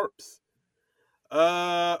B sharps.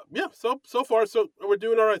 Yeah. So far, we're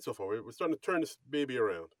doing all right so far. We're starting to turn this baby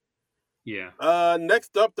around. Yeah.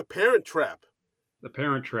 Next up, The Parent Trap. The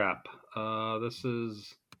Parent Trap. This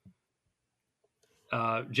is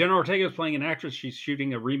Jenna Ortega is playing an actress. She's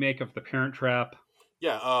shooting a remake of The Parent Trap.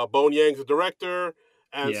 Yeah. Bone Yang's the director,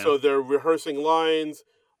 and so they're rehearsing lines.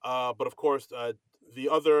 But of course, the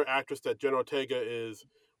other actress that Jenna Ortega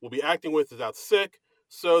will be acting with is out sick,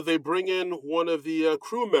 so they bring in one of the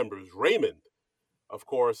crew members, Raymond, of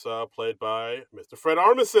course, played by Mr. Fred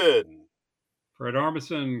Armisen. Fred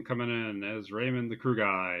Armisen coming in as Raymond, the crew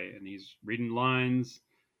guy, and he's reading lines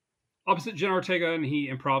opposite Jenna Ortega, and he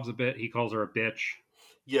improvs a bit. He calls her a bitch.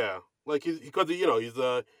 Yeah, like he's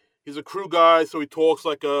a crew guy, so he talks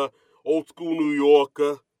like a old school New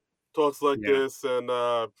Yorker, talks like this, and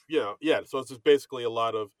yeah. So it's just basically a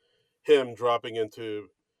lot of him dropping into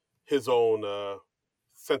his own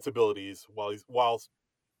sensibilities while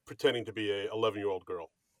pretending to be a 11-year-old girl.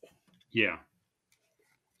 Yeah.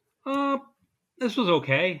 This was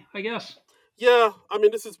okay, I guess. Yeah, I mean,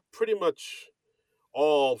 this is pretty much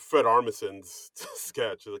all Fred Armisen's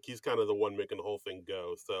sketch. Like he's kind of the one making the whole thing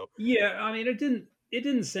go. So yeah, I mean, it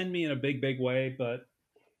didn't send me in a big way, but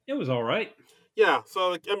it was all right. Yeah, so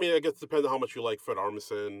like, I mean, I guess it depends on how much you like Fred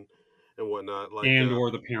Armisen and whatnot, like or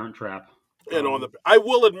The Parent Trap. And I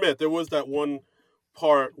will admit there was that one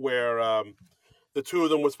part where the two of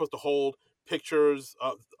them were supposed to hold pictures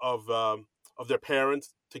of their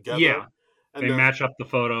parents together. Yeah. And they match up the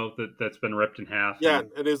photo that's been ripped in half. Yeah,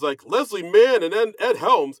 and it's like Leslie Mann and then Ed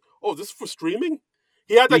Helms. Oh, this is for streaming?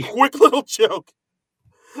 He had that quick little joke.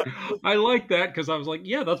 I like that because I was like,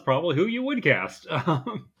 yeah, that's probably who you would cast.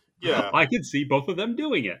 Yeah, I could see both of them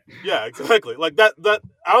doing it. Yeah, exactly. Like that.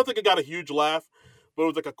 I don't think it got a huge laugh, but it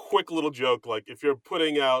was like a quick little joke. Like if you're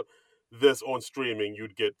putting out this on streaming,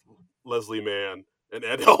 you'd get Leslie Mann and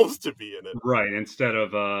Ed Helms to be in it, right? Instead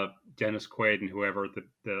of Dennis Quaid and whoever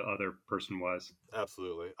the other person was.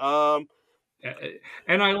 Absolutely.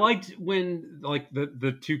 And I liked when like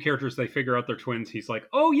the two characters, they figure out they're twins. He's like,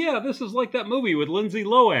 oh yeah, this is like that movie with Lindsay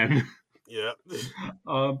Lohan. Yeah.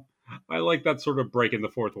 I like that sort of breaking the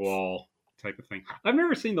fourth wall type of thing. I've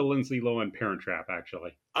never seen the Lindsay Lohan Parent Trap,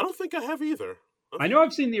 actually. I don't think I have either. I know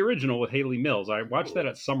I've seen the original with Haley Mills. I watched that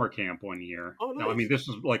at summer camp one year. Oh, nice. Now, I mean, this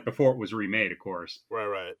was like before it was remade, of course.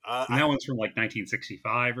 Right. And that one's from like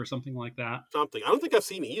 1965 or something like that. Something. I don't think I've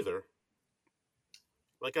seen either.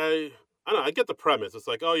 Like I don't know. I get the premise. It's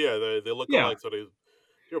like, oh yeah, they look alike, so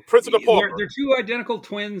you're Prince and the Pauper. They're two identical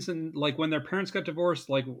twins, and like when their parents got divorced,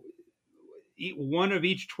 like one of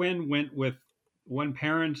each twin went with one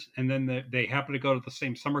parent, and then they happen to go to the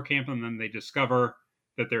same summer camp, and then they discover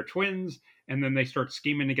that they're twins, and then they start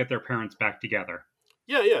scheming to get their parents back together.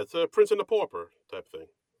 Yeah, it's a Prince and the Pauper type thing.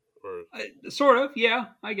 Or sort of, yeah,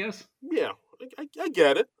 I guess. Yeah, I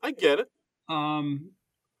get it.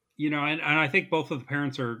 You know, and I think both of the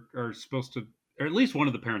parents are supposed to, or at least one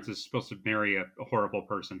of the parents is supposed to marry a horrible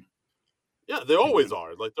person. Yeah, they always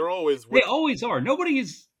are. Like they always are.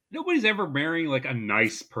 Nobody's ever marrying like a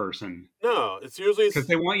nice person. No, it's usually because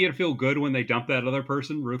they want you to feel good when they dump that other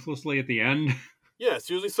person ruthlessly at the end. Yeah, it's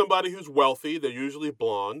usually somebody who's wealthy. They're usually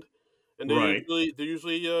blonde, and they're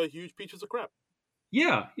usually huge pieces of crap.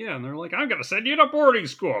 Yeah, and they're like, "I'm gonna send you to boarding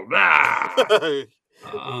school."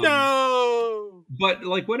 No, but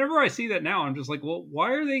like whenever I see that now, I'm just like, well,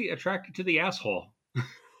 why are they attracted to the asshole?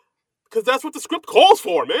 Because that's what the script calls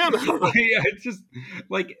for, man. Yeah, it's just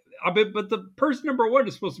like, but the person number one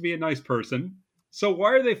is supposed to be a nice person. So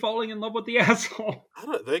why are they falling in love with the asshole? I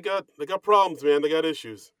don't know. They got problems, man. They got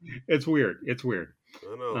issues. It's weird. I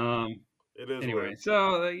know. It is anyway, weird.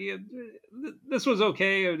 So this was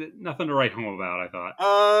okay. Nothing to write home about, I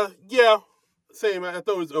thought. Yeah, same. I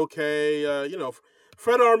thought it was okay.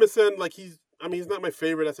 Fred Armisen, like he's not my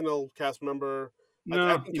favorite SNL cast member.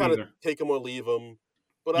 No, I can kind of take him or leave him,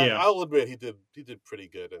 but I'll admit he did pretty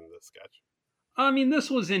good in the sketch. I mean, this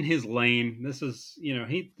was in his lane. This is,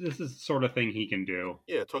 this is the sort of thing he can do.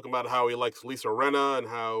 Yeah, talking about how he likes Lisa Rinna and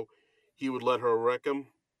how he would let her wreck him.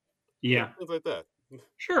 Yeah. Things like that.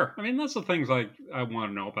 Sure. I mean, that's the things I want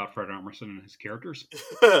to know about Fred Armisen and his characters.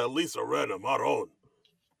 Lisa Rinna, Maron.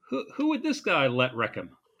 Who would this guy let wreck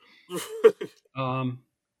him?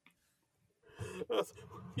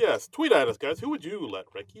 Yes, tweet at us, guys. Who would you let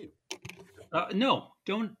wreck you? No,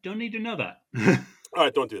 don't need to know that. All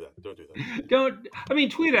right, don't do that. Don't do that. I mean,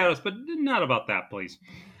 tweet at us, but not about that, please.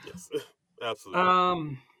 Yes,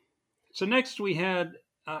 absolutely. So next we had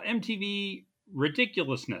MTV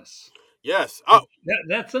Ridiculousness. Yes. Oh,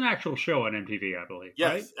 that's an actual show on MTV, I believe.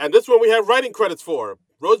 Yes, right? And this one we have writing credits for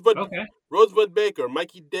Rosebud Baker,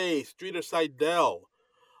 Mikey Day, Streeter Seidel.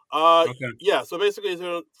 Yeah. So basically,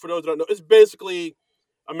 for those that don't know, it's basically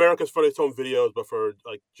America's Funniest Home Videos, but for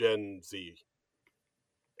like Gen Z.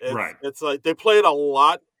 It's like they play it a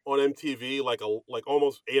lot on MTV, like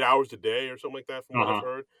almost 8 hours a day or something like that, from what I've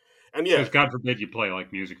heard. And yeah, because God forbid you play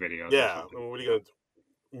like music videos. Yeah, I mean, what are you gonna do?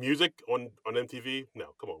 Music on MTV?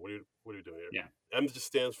 No, come on, what are you doing here? Yeah, M just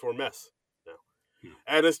stands for mess. No,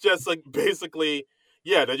 and it's just like basically,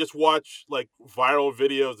 yeah, they just watch like viral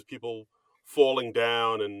videos of people falling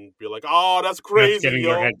down and be like, "Oh, that's crazy!" That's getting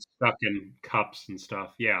their head stuck in cups and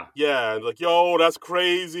stuff. Yeah, yeah, and like, "Yo, that's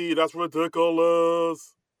crazy! That's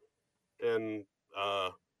ridiculous!" And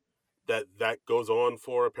that goes on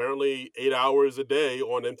for apparently 8 hours a day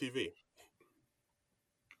on MTV.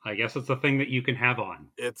 I guess it's a thing that you can have on.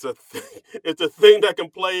 It's a thing that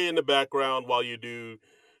can play in the background while you do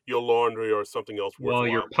your laundry or something else. While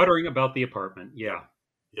you're puttering about the apartment, yeah.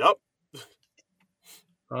 Yep.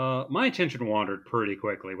 My attention wandered pretty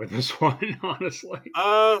quickly with this one, honestly.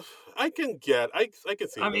 I can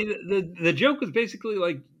see. I mean, the joke was basically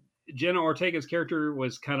like Jenna Ortega's character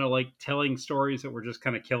was kind of like telling stories that were just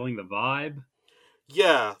kind of killing the vibe.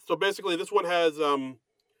 Yeah. So basically, this one has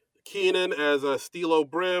Keenan as Stilo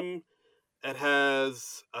Brim. It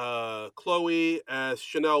has Chloe as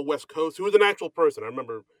Chanel West Coast, who is an actual person. I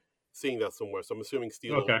remember seeing that somewhere, so I'm assuming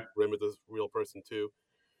Stilo Brim is a real person too.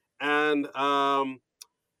 And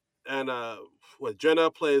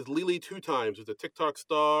Jenna plays Lily 2 Times, who's a TikTok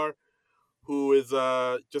star who is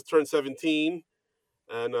just turned 17.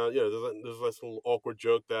 And there's a nice little awkward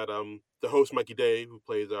joke that the host Mikey Day, who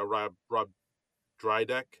plays Rob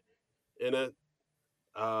Drydeck in it.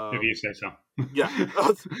 If you say so. Yeah.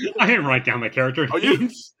 I didn't write down my character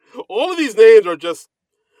names. All of these names are just,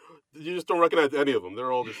 you just don't recognize any of them.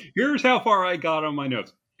 They're all just... Here's how far I got on my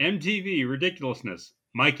notes. MTV Ridiculousness.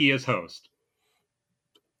 Mikey as host.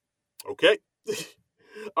 Okay.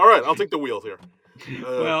 All right, I'll take the wheels here.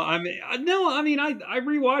 Well, I mean, I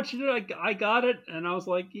rewatched it. I got it, and I was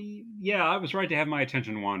like, yeah, I was right to have my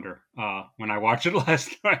attention wander when I watched it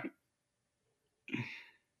last night.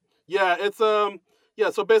 Yeah, it's so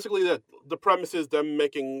basically the premise is them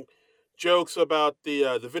making jokes about the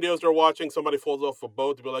videos they're watching. Somebody falls off a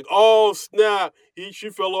boat to be like, "Oh snap, she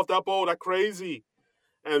fell off that boat, that crazy."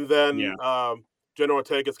 And then Jenna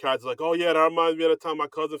Ortega's character's like, "Oh yeah, that reminds me of the time my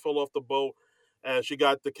cousin fell off the boat and she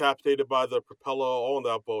got decapitated by the propeller on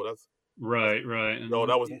that boat." That's right. No,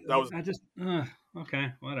 that was. I just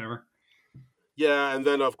okay, whatever. Yeah, and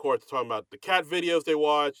then of course talking about the cat videos they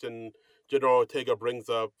watched, and Jenna Ortega brings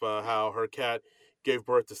up how her cat gave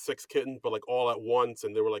birth to 6 kittens, but like all at once,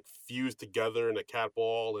 and they were like fused together in a cat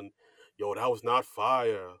ball, and that was not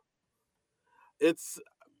fire. It's,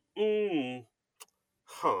 I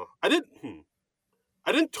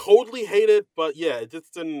didn't totally hate it, but yeah, it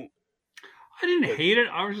just didn't. I didn't hate it.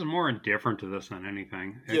 I was just more indifferent to this than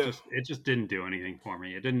anything. It just didn't do anything for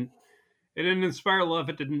me. It didn't inspire love.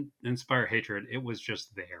 It didn't inspire hatred. It was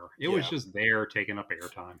just there. It was just there, taking up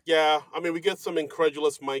airtime. Yeah, I mean, we get some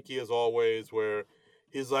incredulous Mikey as always, where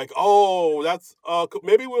he's like, "Oh, that's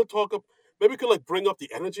maybe we'll talk up. Maybe we could like bring up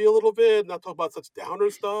the energy a little bit, not talk about such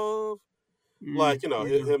downer stuff." Like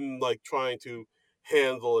him like trying to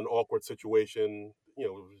handle an awkward situation.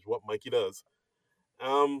 Which is what Mikey does.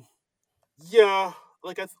 Yeah,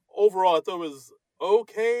 like overall, I thought it was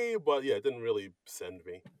okay, but yeah, it didn't really send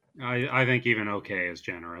me. I think even okay is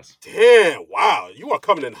generous. Damn! Wow, you are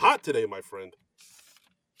coming in hot today, my friend.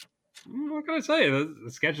 What can I say? The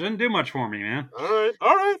sketch didn't do much for me, man. All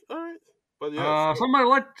right. But yeah, something I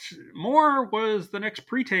liked more was the next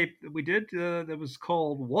pre-tape that we did. That was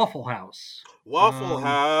called Waffle House. Waffle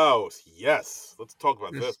House, yes. Let's talk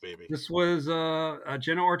about this, baby. This was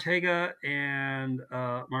Jenna Ortega and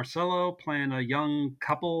Marcelo playing a young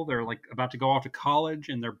couple. They're like about to go off to college,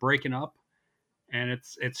 and they're breaking up. And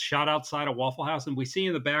it's shot outside a Waffle House, and we see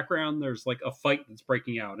in the background there's like a fight that's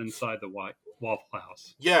breaking out inside the Waffle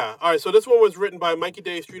House. Yeah. All right. So this one was written by Mikey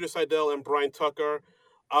Day, Streeter Seidel, and Brian Tucker.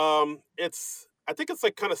 I think it's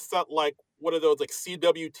like kind of set like one of those like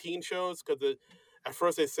CW teen shows because at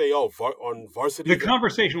first they say, "Oh, on Varsity." The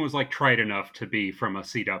conversation was like trite enough to be from a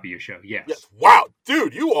CW show. Yes. Yes. Wow,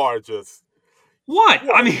 dude, you are just what?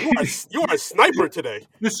 I mean, you are a sniper today.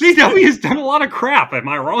 The CW has done a lot of crap. Am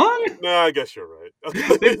I wrong? No, I guess you're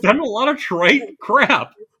right. They've done a lot of trite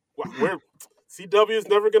crap. CW is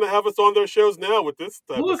never going to have us on their shows now with this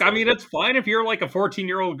stuff. Look, I mean, it's fine if you're like a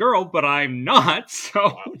 14-year-old girl, but I'm not. So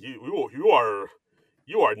wow,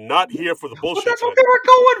 you are not here for the bullshit. Well, that's what they were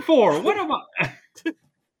going for. What am I?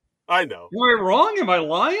 I know. Am I wrong? Am I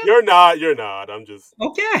lying? You're not. I'm just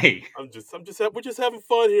okay. We're just having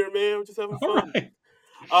fun here, man. We're just having fun. Right.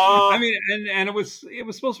 I mean, and it was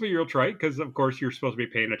supposed to be real trite because, of course, you're supposed to be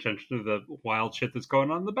paying attention to the wild shit that's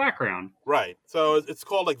going on in the background. Right. So it's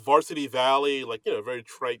called like Varsity Valley, like a very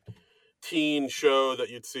trite teen show that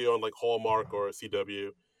you'd see on like Hallmark or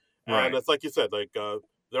CW. Right. And it's like you said, like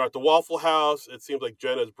they're at the Waffle House. It seems like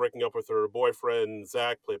Jenna is breaking up with her boyfriend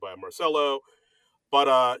Zach, played by Marcelo.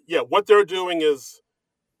 But what they're doing is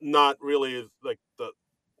not really like the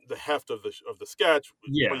heft of the sketch.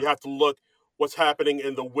 Yeah. But you have to look what's happening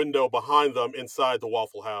in the window behind them inside the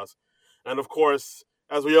Waffle House. And of course,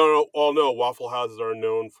 as we all know, Waffle Houses are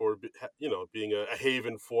known for being a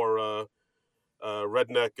haven for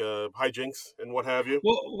redneck hijinks and what have you.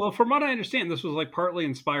 Well, from what I understand, this was like partly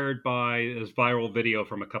inspired by this viral video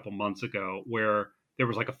from a couple months ago where there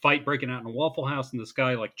was like a fight breaking out in a Waffle House, and this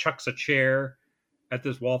guy like chucks a chair at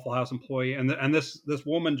this Waffle House employee, and this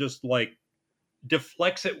woman just like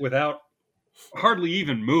deflects it without hardly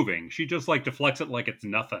even moving. She just like deflects it like it's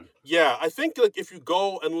nothing. Yeah, I think like if you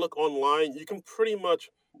go and look online, you can pretty much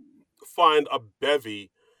find a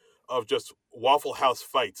bevy of just Waffle House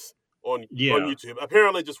fights on YouTube.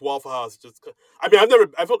 Apparently, just Waffle House. I think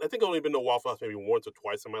I've only been to Waffle House maybe once or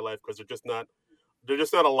twice in my life because there's just not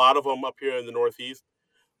a lot of them up here in the Northeast.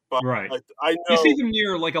 But right, like, I know you see them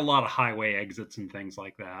near like a lot of highway exits and things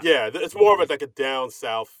like that. Yeah, it's more of like a down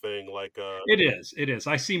south thing. Like it is.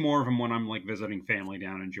 I see more of them when I'm like visiting family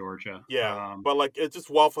down in Georgia. Yeah, but like it's just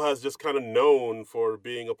Waffle House is just kind of known for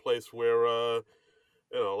being a place where a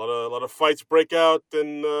lot of fights break out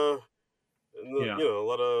and a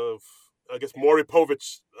lot of I guess Maury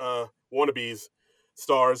Povich wannabes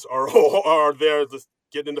stars are there just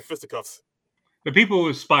getting into fisticuffs. The people who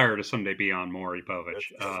aspire to someday be on Maury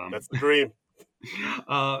Povich. That's the dream.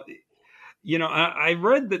 I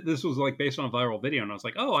read that this was like based on a viral video, and I was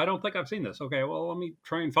like, oh, I don't think I've seen this. Okay, well, let me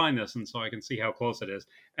try and find this, and so I can see how close it is.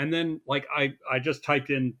 And then like I just typed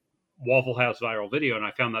in Waffle House viral video, and I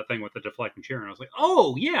found that thing with the deflecting chair, and I was like,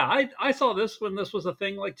 oh yeah, I saw this when this was a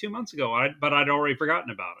thing like 2 months ago, but I'd already forgotten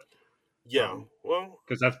about it. Yeah, well,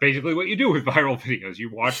 because that's basically what you do with viral videos.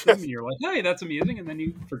 You watch them and you're like, hey, that's amusing, and then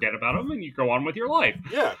you forget about them and you go on with your life.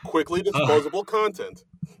 Yeah, quickly disposable content.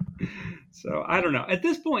 So I don't know. At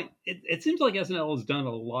this point, it seems like SNL has done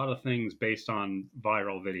a lot of things based on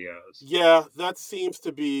viral videos. Yeah, that seems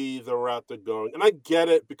to be the route they're going, and I get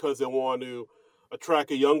it because they want to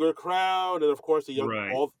attract a younger crowd, and of course the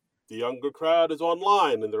younger crowd is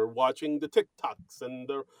online and they're watching the TikToks and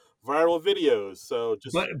the viral videos. So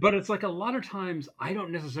but it's like a lot of times I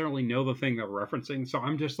don't necessarily know the thing they're referencing, so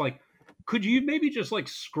I'm just like, could you maybe just like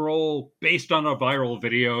scroll based on a viral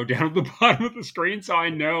video down at the bottom of the screen so I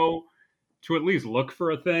know to at least look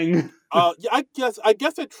for a thing? I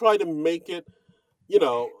guess they try to make it,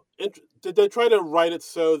 did they try to write it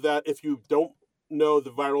so that if you don't know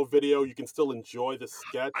the viral video, you can still enjoy the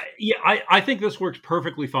sketch? I think this works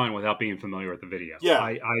perfectly fine without being familiar with the video. Yeah.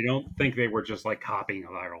 I don't think they were just like copying a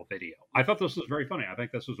viral video. I thought this was very funny. I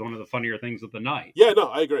think this was one of the funnier things of the night. Yeah, no,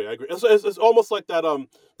 I agree. It's almost like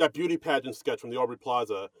that beauty pageant sketch from the Aubrey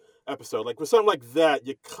Plaza episode. Like with something like that,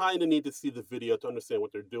 you kind of need to see the video to understand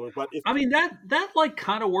what they're doing. But that like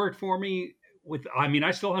kind of worked for me.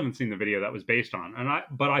 I still haven't seen the video that was based on,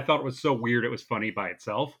 but I thought it was so weird it was funny by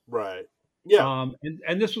itself. Right. Yeah.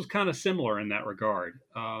 And this was kind of similar in that regard.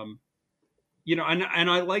 And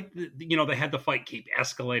I like, they had the fight keep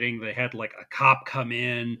escalating. They had like a cop come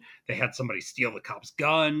in. They had somebody steal the cop's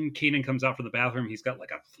gun. Keenan comes out from the bathroom. He's got like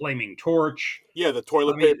a flaming torch. Yeah, the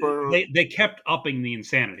toilet paper. They kept upping the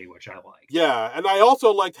insanity, which I like. Yeah, and I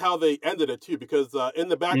also liked how they ended it too, because in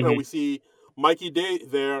the background we see Mikey Day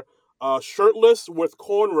there, shirtless with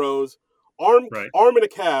cornrows, arm in a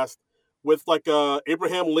cast, with like a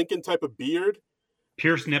Abraham Lincoln type of beard.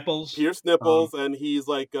 Pierced nipples. And he's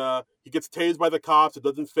like, he gets tased by the cops. It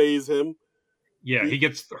doesn't faze him. Yeah, he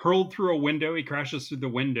gets hurled through a window. He crashes through the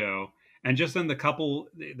window. And just then the couple,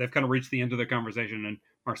 they've kind of reached the end of their conversation. And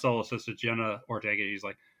Marcelo says to Jenna Ortega, he's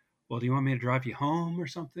like, well, do you want me to drive you home or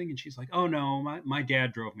something? And she's like, oh, no, my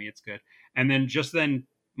dad drove me. It's good. And then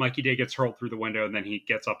Mikey Day gets hurled through the window, and then he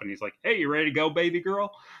gets up and he's like, hey, you ready to go, baby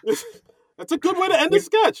girl? That's a good way to end the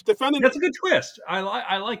sketch. That's a good twist.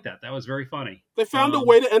 I like that. That was very funny. They found a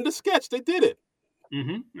way to end the sketch. They did it.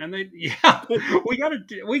 Mm-hmm. And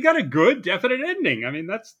we got a good definite ending. I mean,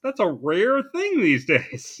 that's a rare thing these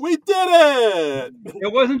days. We did it.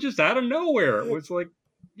 It wasn't just out of nowhere. It was like,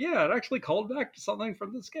 yeah, it actually called back to something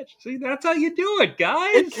from the sketch. See, that's how you do it,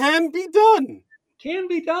 guys. It can be done. Can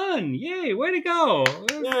be done. Yay, way to go.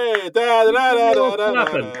 Yay.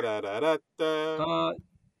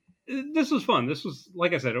 This was fun. This was,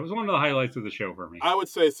 like I said, it was one of the highlights of the show for me. I would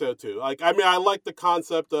say so too. Like, I mean, I like the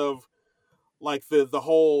concept of like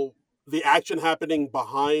the action happening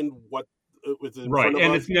behind what was in right, front of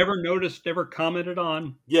and us. It's never noticed, never commented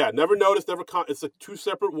on. Yeah, never noticed, it's like two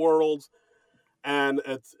separate worlds, and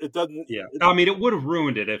it doesn't. Yeah, I mean, it would have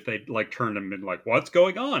ruined it if they like turned them in like, what's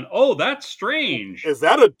going on? Oh, that's strange. Is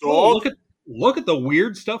that a dog? Oh, look at the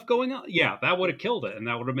weird stuff going on. Yeah, that would have killed it, and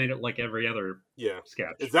that would have made it like every other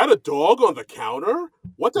sketch. Is that a dog on the counter?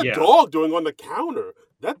 What's a dog doing on the counter?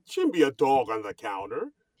 That shouldn't be a dog on the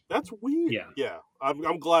counter. That's weird. Yeah.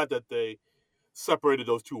 I'm glad that they separated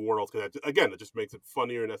those two worlds because again, it just makes it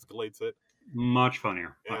funnier and escalates it. Much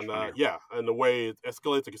funnier. And the way it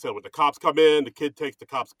escalates, like you said, when the cops come in, the kid takes the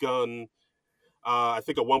cop's gun. I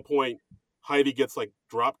think at one point Heidi gets like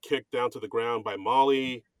drop kicked down to the ground by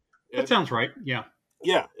Molly. That sounds right. Yeah.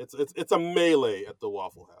 Yeah, it's a melee at the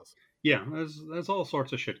Waffle House. Yeah, there's all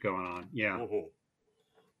sorts of shit going on. Yeah. Mm-hmm.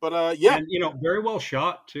 But and, very well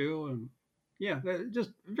shot too, and yeah,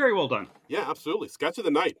 just very well done. Yeah, absolutely. Sketch of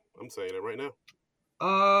the night. I'm saying it right now.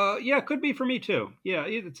 Yeah, it could be for me too. Yeah,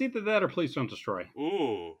 it's either that or Please Don't Destroy. Okay.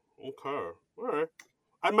 All right.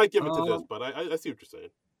 I might give it to this, but I see what you're saying.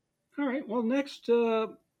 All right. Well, next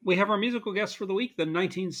we have our musical guest for the week, the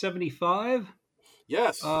 1975.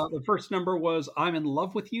 Yes. The first number was "I'm in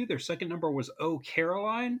Love with You." Their second number was "Oh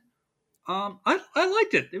Caroline." I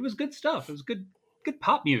liked it. It was good stuff. It was good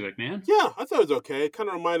pop music, man. Yeah, I thought it was okay. It kind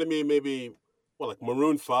of reminded me maybe like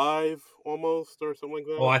Maroon 5 almost or something like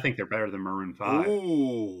that. Oh, I think they're better than Maroon 5.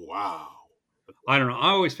 Ooh, wow. I don't know. I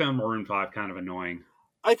always found Maroon 5 kind of annoying.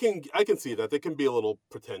 I can see that. They can be a little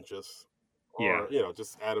pretentious. Or, yeah.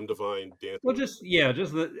 Just Adam Devine dancing. Well,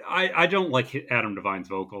 I don't like Adam Devine's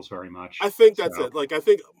vocals very much. I think that's it. Like, I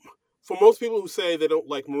think for most people who say they don't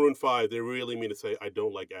like Maroon 5, they really mean to say, I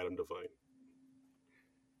don't like Adam Devine.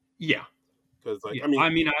 Yeah. Because,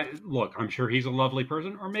 look, I'm sure he's a lovely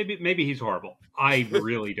person, or maybe he's horrible. I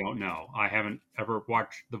really don't know. I haven't ever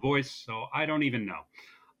watched The Voice, so I don't even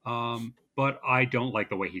know. But I don't like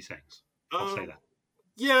the way he sings. I'll say that.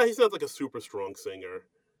 Yeah, he's not like a super strong singer.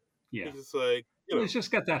 Yeah, he's just like he's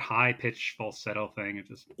just got that high pitched falsetto thing. It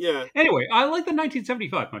just Anyway, I like the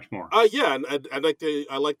 1975 much more. Yeah, and I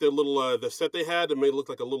like their little the set they had. It made it look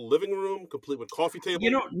like a little living room, complete with coffee table.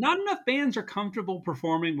 Not enough bands are comfortable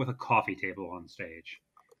performing with a coffee table on stage.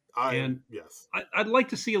 Yes, I'd like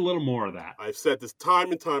to see a little more of that. I've said this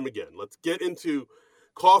time and time again. Let's get into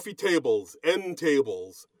coffee tables, end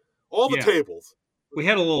tables, all the tables. We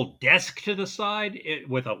had a little desk to the side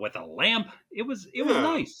with a lamp. It was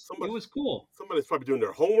nice. It was cool. Somebody's probably doing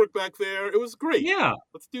their homework back there. It was great. Yeah,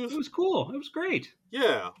 it was cool. It was great.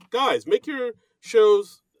 Yeah, guys, make your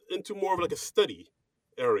shows into more of like a study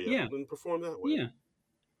area and perform that way.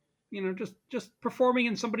 Yeah, just performing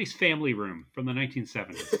in somebody's family room from the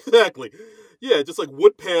 1970s. Exactly. Yeah, just like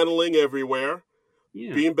wood paneling everywhere.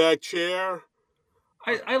 Yeah, beanbag chair.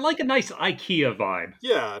 I like a nice IKEA vibe.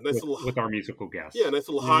 Yeah, nice with our musical guest. Yeah, nice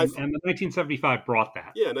little hi-fi. And the 1975 brought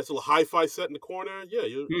that. Yeah, nice little hi-fi set in the corner. Yeah,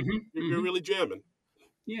 you're really jamming.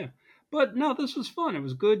 Yeah, but no, this was fun. It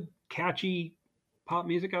was good, catchy pop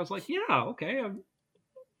music. I was like, yeah, okay,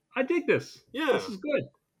 I dig this. Yeah, this is good.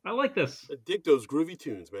 I like this. I dig those groovy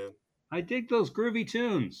tunes, man. I dig those groovy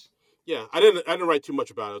tunes. Yeah, I didn't write too much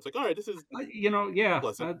about it. It's like, all right, this is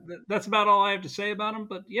that's about all I have to say about them.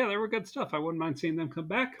 But yeah, they were good stuff. I wouldn't mind seeing them come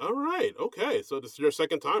back. All right, okay. So this is their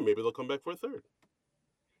second time. Maybe they'll come back for a third.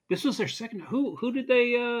 This was their second. Who did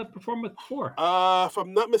they perform with before? If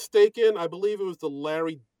I'm not mistaken, I believe it was the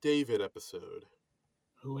Larry David episode.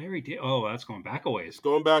 Larry David. Oh, that's going back a ways. It's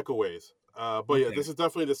going back a ways. But yeah, this is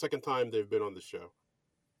definitely the second time they've been on the show.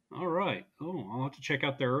 All right. Oh, I'll have to check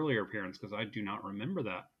out their earlier appearance because I do not remember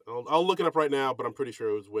that. I'll look it up right now, but I'm pretty sure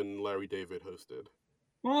it was when Larry David hosted.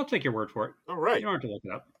 Well, I'll take your word for it. All right. You don't have to look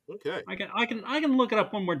it up. Okay. I can look it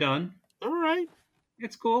up when we're done. All right.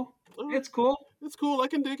 It's cool. Right. It's cool. It's cool. I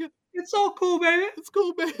can dig it. It's all cool, baby. It's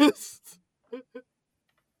cool, baby.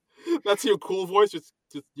 That's your cool voice, just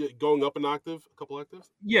going up an octave, a couple octaves?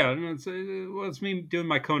 Yeah, it's me doing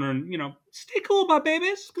my Conan, stay cool, my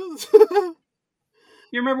babies. You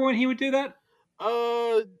remember when he would do that?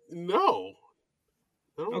 No.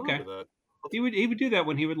 I don't Okay. remember that. He would do that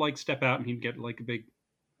when he would like step out and he'd get like a big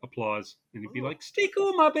applause and he'd be like, "Stay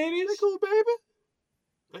cool, my babies." Stay cool, baby.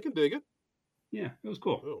 I can dig it. Yeah, it was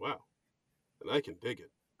cool. Oh wow, and I can dig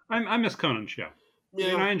it. I miss Conan's show. Yeah,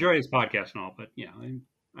 I mean, I enjoy his podcast and all, but yeah,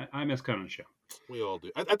 I miss Conan's show. We all do.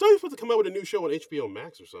 I thought he was supposed to come out with a new show on HBO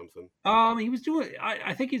Max or something. He was doing.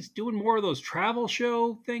 I think he's doing more of those travel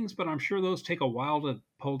show things, but I'm sure those take a while to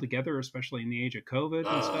pull together, especially in the age of COVID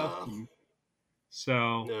and stuff. And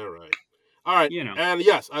so, all right, and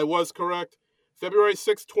yes, I was correct. February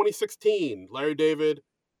 6th, 2016, Larry David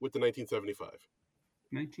with the 1975.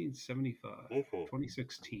 1975,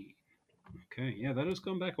 2016. Okay, yeah, that is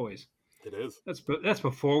going back a ways. It is. That's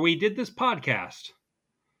before we did this podcast.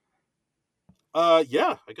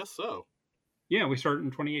 Yeah, I guess so. Yeah, we started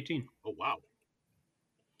in 2018. Oh wow.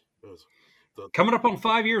 Coming up on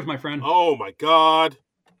 5 years, my friend. Oh my God.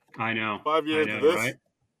 I know. 5 years of this. Right?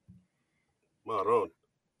 Maron.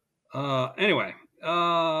 Anyway,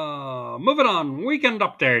 moving on. Weekend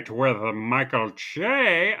update with Michael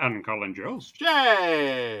Che and Colin Jost.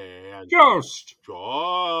 Jost.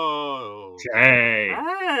 Che.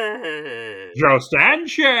 Jost and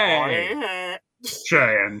Che. Che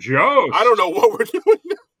and Jost. I don't know what we're doing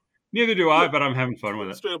now. Neither do I, but I'm having fun with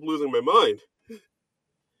it. Straight up losing my mind.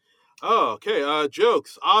 Oh, okay.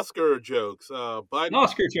 Jokes. Oscar jokes. Biden.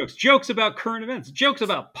 Oscar jokes. Jokes about current events. Jokes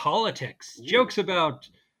about politics. Ooh. Jokes about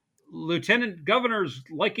lieutenant governors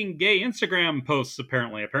liking gay Instagram posts,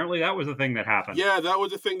 apparently. Apparently that was a thing that happened. Yeah, that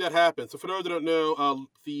was a thing that happened. So for those that don't know,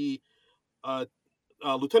 the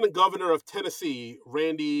lieutenant governor of Tennessee,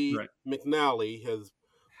 Randy McNally, has...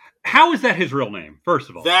 How is that his real name, first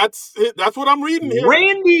of all? That's what I'm reading here.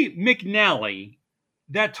 Randy McNally.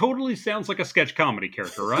 That totally sounds like a sketch comedy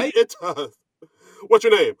character, right? It does. What's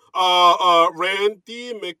your name?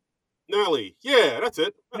 Randy McNally. Yeah, that's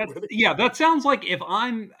it. That sounds like if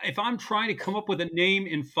I'm trying to come up with a name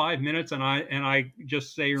in 5 minutes and I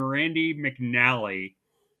just say Randy McNally.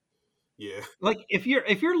 Yeah. Like if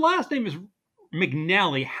your last name is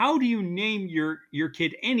McNally, how do you name your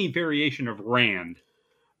kid any variation of Rand?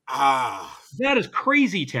 That is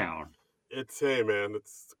crazy town. Hey man,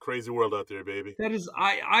 it's a crazy world out there, baby. That is,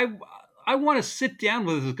 I want to sit down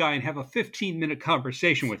with this guy and have a 15-minute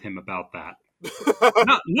conversation with him about that.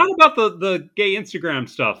 not about the gay Instagram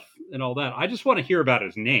stuff and all that. I just want to hear about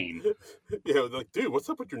his name. Yeah, like, dude, what's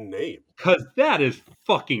up with your name? Because that is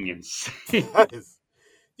fucking insane.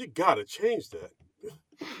 You gotta change that.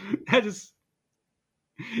 That is,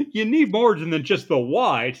 you need more than just the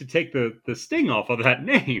Y to take the sting off of that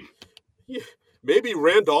name. Yeah. Maybe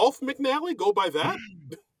Randolph McNally? Go by that?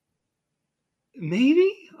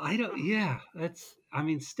 Maybe? I don't... Yeah,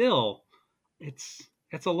 still,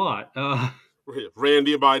 it's a lot.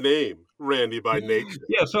 Randy by name. Randy by nature.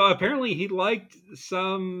 Yeah, so apparently he liked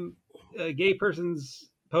some gay person's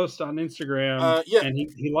post on Instagram. And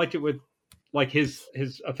he liked it with, like, his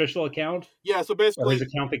official account. Yeah, so basically... Or his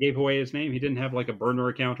account that gave away his name. He didn't have, like, a burner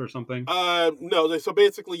account or something? No, so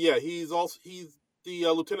basically, yeah, he's the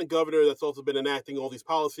lieutenant governor that's also been enacting all these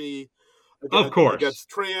policies against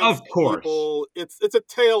trans people. It's a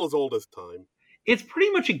tale as old as time. It's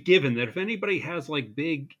pretty much a given that if anybody has like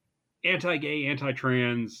big anti-gay,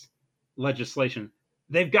 anti-trans legislation,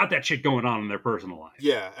 they've got that shit going on in their personal life.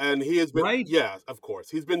 Yeah, and he has been, right? Yeah, of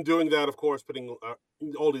course. He's been doing that, of course, putting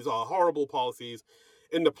all these horrible policies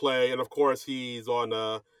into play. And of course, he's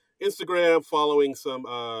on Instagram following some,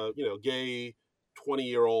 gay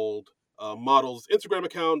 20-year-old model's Instagram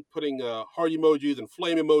account, putting heart emojis and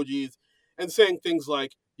flame emojis and saying things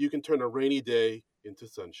like, you can turn a rainy day into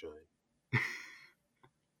sunshine.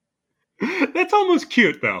 That's almost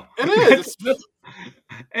cute, though. It is.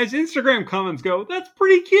 As Instagram comments go, that's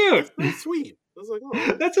pretty cute. That's pretty sweet. I was like,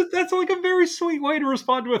 oh. That's like a very sweet way to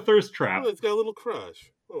respond to a thirst trap. Oh, it's got a little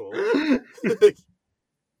crush. Oh.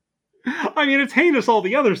 I mean, it's heinous all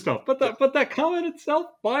the other stuff, but that comment itself,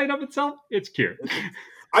 by and of itself, it's cute.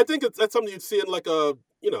 I think that's something you'd see in like a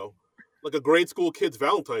grade school kid's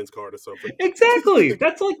Valentine's card or something. Exactly.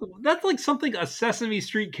 That's like something a Sesame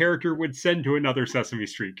Street character would send to another Sesame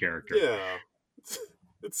Street character. Yeah.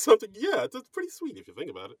 It's something, yeah, it's pretty sweet if you think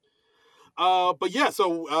about it. But yeah,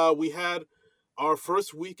 so we had our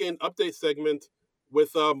first weekend update segment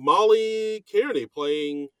with Molly Kearney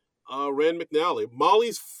playing Rand McNally.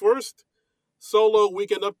 Molly's first solo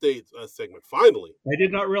weekend update segment, finally. I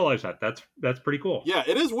did not realize that. That's pretty cool. Yeah,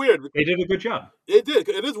 it is weird. They did a good job. They did.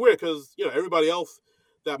 It is weird because, everybody else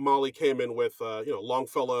that Molly came in with,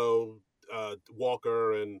 Longfellow,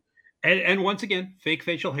 Walker, and once again, fake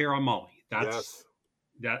facial hair on Molly. Yes.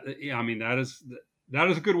 I mean, that is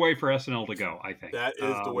a good way for SNL to go, I think. That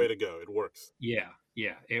is the way to go. It works. Yeah,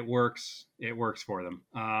 it works. It works for them.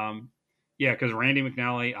 Yeah, because Randy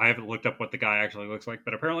McNally, I haven't looked up what the guy actually looks like,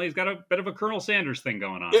 but apparently he's got a bit of a Colonel Sanders thing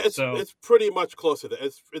going on. Yeah, it's pretty much close to that.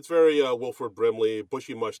 It's very Wilford Brimley,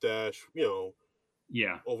 bushy mustache,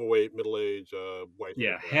 yeah, overweight, middle age, white.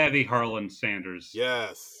 Yeah, heavy Harlan Sanders.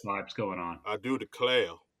 Yes, vibes going on. I do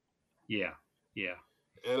declare. Yeah.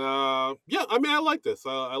 And I mean, I like this.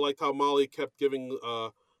 I liked how Molly kept giving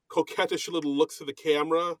coquettish little looks to the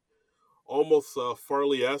camera, almost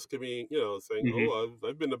Farley-esque. I mean, saying, "Oh,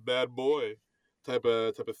 I've been a bad boy," type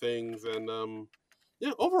of things. And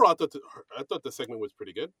overall, I thought the segment was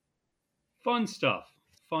pretty good. Fun stuff.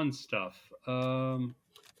 Fun stuff. I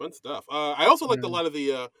also liked a lot of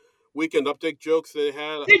the Weekend Update jokes they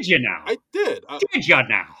had. Did you now? I did. Did you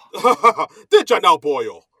now? Did you now,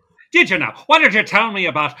 Boyle? Did you now? Why did you tell me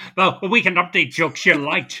about the Weekend Update jokes you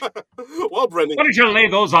liked? Well, Brendan, why did you lay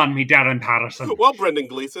those on me, Darren Patterson? Well, Brendan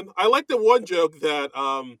Gleeson, I like the one joke that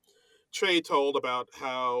Che told about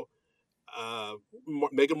how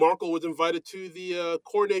Meghan Markle was invited to the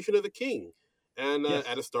coronation of the king, and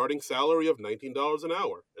at a starting salary of $19 an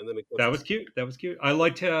hour. And then that was cute. I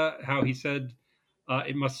liked how he said,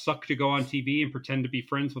 it must suck to go on TV and pretend to be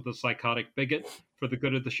friends with a psychotic bigot for the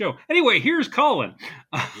good of the show. Anyway, here's Colin.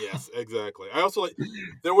 Yes, exactly. I also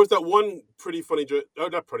there was that one pretty funny joke. Oh,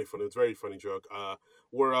 not pretty funny. It was a very funny joke.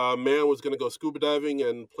 Where a man was going to go scuba diving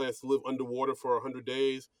and plans to live underwater for 100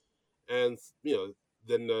 days. And,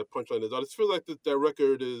 then the punchline is, I just feel like that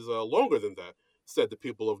record is longer than that, said the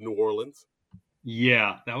people of New Orleans.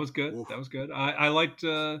 Yeah, that was good. Oof. That was good. I liked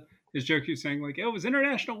his joke. He was saying, like, it was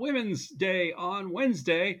International Women's Day on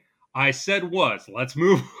Wednesday. I said was. Let's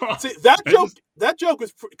move on. See, that joke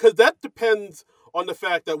is, because that depends on the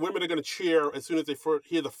fact that women are going to cheer as soon as they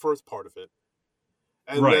hear the first part of it.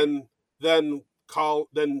 And right. then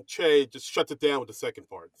Che just shuts it down with the second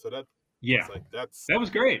part. So that was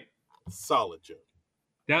great. Solid joke.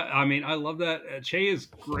 I love that. Che is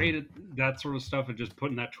great at that sort of stuff and just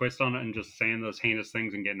putting that twist on it and just saying those heinous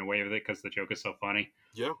things and getting away with it because the joke is so funny.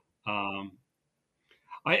 Yeah.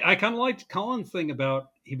 I kind of liked Colin's thing about,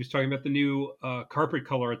 he was talking about the new carpet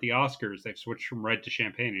color at the Oscars. They've switched from red to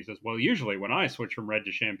champagne. He says, well, usually when I switch from red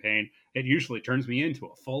to champagne, it usually turns me into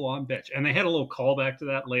a full-on bitch. And they had a little callback to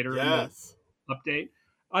that later in the update.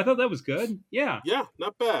 I thought that was good. Yeah. Yeah,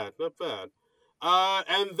 not bad.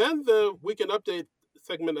 And then the Weekend Update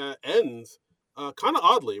segment ends kind of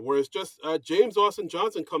oddly, where it's just James Austin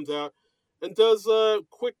Johnson comes out and does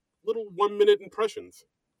quick little 1-minute impressions.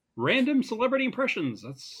 Random celebrity impressions.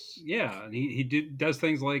 He does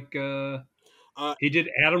things like he did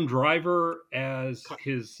Adam Driver as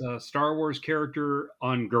his Star Wars character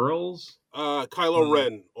on Girls. Kylo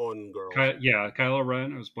Ren on Girls. Kylo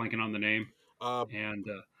Ren. I was blanking on the name. And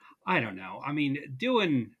I don't know. I mean,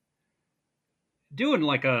 doing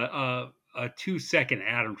like a 2-second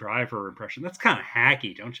Adam Driver impression, that's kind of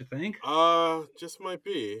hacky, don't you think? Just might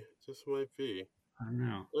be. I don't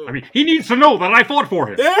know. Yeah. I mean, he needs to know that I fought for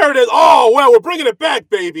him. There it is. Oh, well, we're bringing it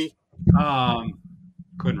back, baby.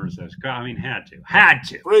 Couldn't resist. I mean, had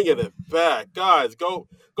to. Bringing it back. Guys, go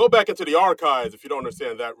back into the archives if you don't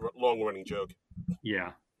understand that long-running joke.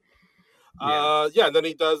 Yeah. And then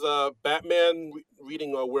he does Batman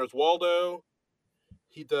reading Where's Waldo.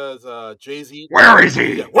 He does Jay-Z. Where is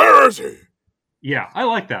he? Yeah, where is he? Yeah, I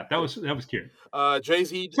like that. That was cute.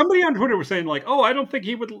 Jay-Z. Somebody on Twitter was saying, like, oh, I don't think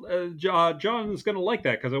he would. John's going to like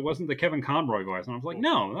that because it wasn't the Kevin Conroy voice. And I was like,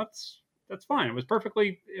 no, that's fine. It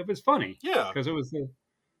was funny. Yeah. Because it was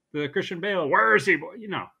the Christian Bale. Where is he?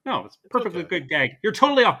 No, it's perfectly good gag. You're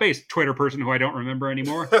totally off base, Twitter person who I don't remember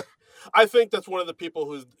anymore. I think that's one of the people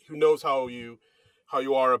who knows how you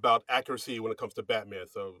are about accuracy when it comes to Batman.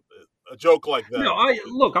 So a joke like that. No, I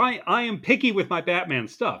am picky with my Batman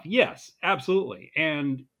stuff. Yes, absolutely.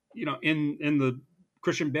 And in the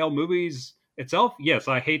Christian Bale movies itself, yes,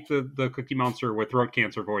 I hate the Cookie Monster with throat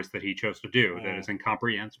cancer voice that he chose to do. That is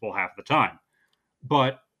incomprehensible half the time.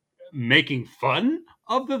 But making fun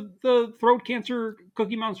of the throat cancer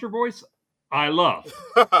Cookie Monster voice, I love.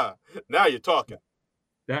 Now you're talking.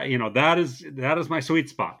 That is my sweet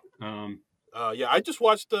spot. I just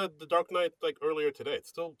watched the Dark Knight like earlier today. It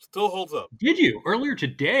still holds up. Did you? Earlier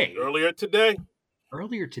today? Earlier today.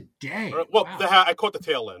 Well, wow. I caught the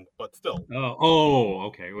tail end, but still. Oh,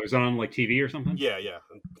 okay. Was it on like TV or something? Yeah.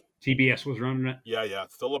 TBS was running it? Yeah.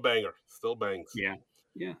 Still a banger. Still bangs. Yeah.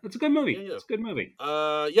 It's a good movie. Yeah. It's a good movie.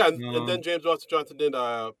 And then James Austin Johnson did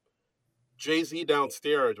Jay-Z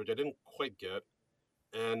downstairs, which I didn't quite get.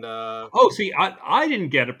 And see, I didn't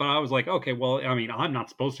get it, but I was like, okay, well, I mean, I'm not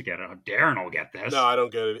supposed to get it. Darren will get this. No, I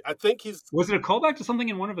don't get it. I think was it a callback to something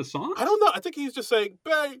in one of his songs? I don't know. I think he's just saying,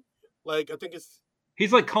 "Babe," like I think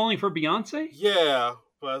he's like calling for Beyonce. Yeah,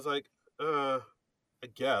 but I was like, I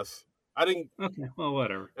guess I didn't. Okay, well,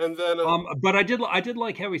 whatever. And then, but I did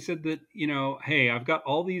like how he said that, hey, I've got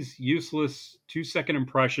all these useless 2-second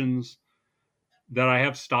impressions that I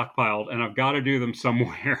have stockpiled, and I've got to do them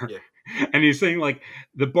somewhere. Yeah. And he's saying, like,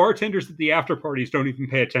 the bartenders at the after parties don't even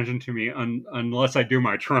pay attention to me unless I do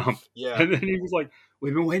my Trump. Yeah. And then he was like,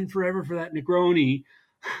 we've been waiting forever for that Negroni.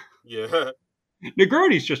 Yeah.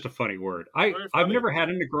 Negroni's just a funny word. I've never had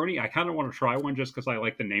a Negroni. I kind of want to try one just because I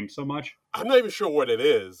like the name so much. I'm not even sure what it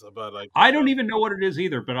is, but like I don't even know what it is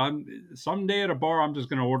either. But someday at a bar, I'm just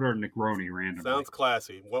going to order a Negroni randomly. Sounds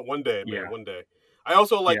classy. One day, man. Yeah. One day. I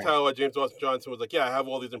also liked how James Dawson Johnson was like, yeah, I have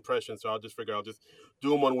all these impressions, so I'll just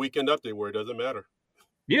do them on Weekend Update where it doesn't matter.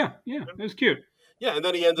 Yeah, it was cute. Yeah, and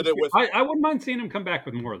then he ended it with... I wouldn't mind seeing him come back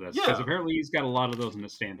with more of this, because apparently he's got a lot of those in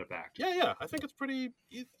his stand-up act. Yeah, I think it's pretty,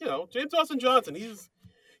 James Dawson Johnson, he's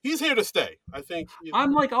here to stay. I think...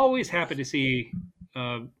 I'm, like, always happy to see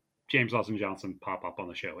James Dawson Johnson pop up on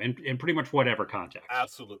the show, in pretty much whatever context.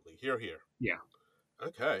 Absolutely. Here. Yeah.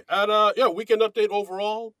 Okay. And, Weekend Update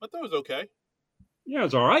overall, I thought it was okay. Yeah, it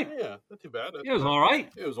was all right. Yeah, not too bad. It was all right.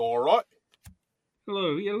 It was all right. A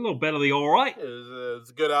little bit of the all right. It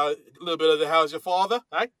was good. A little bit of the How's Your Father,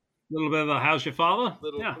 eh? A little bit of the How's Your Father.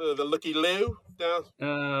 The Looky Lou.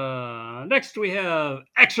 Down. Next we have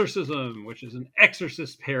Exorcism, which is an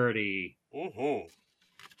Exorcist parody. Mm-hmm.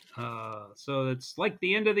 So it's like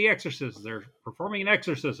the end of The Exorcist. They're performing an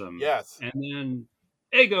exorcism. Yes. And then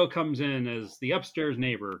Ego comes in as the upstairs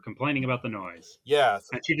neighbor complaining about the noise. Yes.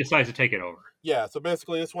 And she decides to take it over. Yeah, so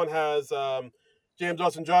basically this one has James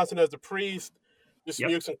Dawson Johnson as the priest,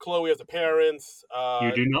 Mukes and Chloe as the parents.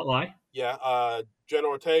 You do not lie. Yeah, Jenna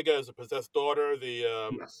Ortega as the possessed daughter,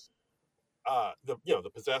 the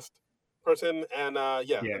possessed person, and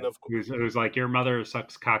and of course, who's like, your mother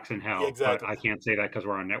sucks cocks in hell. Exactly. But I can't say that because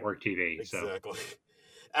we're on network TV. Exactly. So.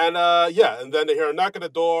 And and then they hear a knock at the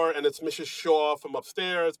door, and it's Mrs. Shaw from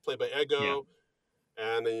upstairs, played by Ego.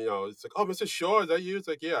 Yeah. And it's like, oh, Mrs. Shaw, is that you? It's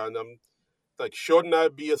like, yeah, and I'm like, shouldn't I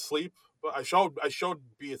be asleep? But I should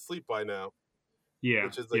be asleep by now. Yeah,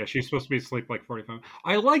 she's supposed to be asleep like 45.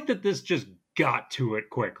 I like that this just got to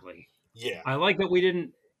it quickly. Yeah. I like that we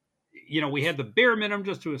didn't, we had the bare minimum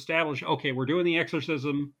just to establish, okay, we're doing the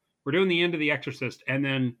exorcism, we're doing the end of The Exorcist, and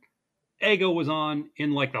then Ego was on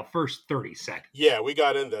in like the first 30 seconds. Yeah, we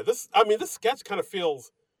got in there. This sketch kind of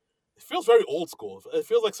feels very old school. It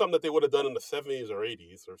feels like something that they would have done in the 70s or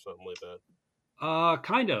 80s or something like that.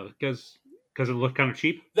 Kind of, because it looked kind of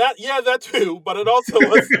cheap. That too, but it also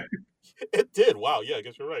was. It did. Wow. Yeah, I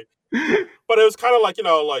guess you're right. But it was kind of like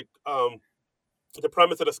the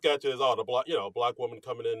premise of the sketch is black woman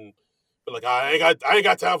coming in, but like I ain't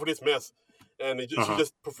got time for this mess, and she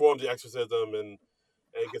just performed the exorcism and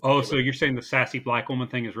gets so you're saying the sassy black woman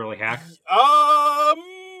thing is really hack?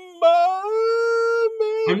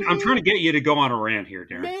 Maybe. I'm trying to get you to go on a rant here,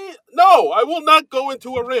 Darren. No, I will not go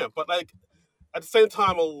into a rant, but like at the same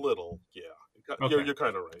time, a little. Yeah, okay. You're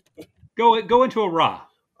kind of right. Go into a raw.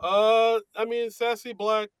 Sassy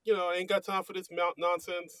black, ain't got time for this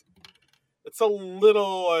nonsense. It's a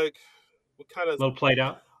little like, what kind of... A little played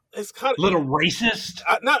out? It's kind of... A little racist?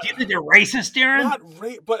 Do you think they're racist, Darren? Not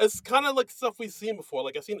but it's kind of like stuff we've seen before.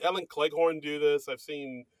 Like, I've seen Ellen Cleghorn do this. I've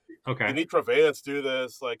seen Denitra Vance do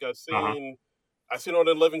this. Like, I've seen on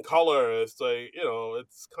In Living Color. It's like,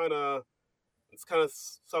 it's kind of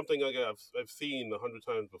something like I've seen 100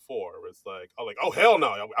 times before. Where it's like, oh hell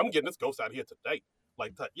no, I'm getting this ghost out of here today.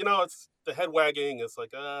 Like that, it's the head wagging. It's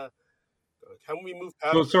like, can we move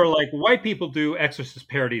past? So it's sort of like white people do Exorcist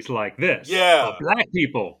parodies like this. Yeah. Black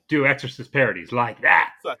people do Exorcist parodies like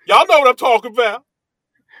that. Like, y'all know what I'm talking about.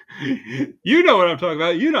 You know what I'm talking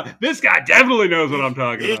about. This guy definitely knows what I'm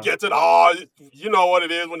talking about. He gets it all. You know what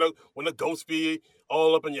it is when the ghosts be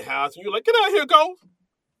all up in your house and you're like, get out of here, ghost.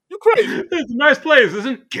 You crazy. It's a nice place,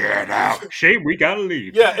 isn't it? Get out. Shame, we gotta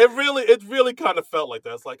leave. Yeah, it really kind of felt like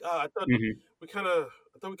that. It's like, I thought we kind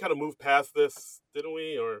of moved past this, didn't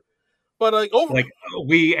we? But like over, like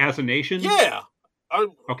we as a nation. Yeah.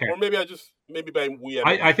 Okay. Or maybe by we.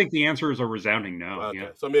 I think the answer is a resounding no. Okay. Yeah.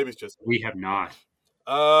 So maybe it's just we have not.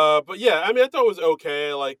 But yeah, I thought it was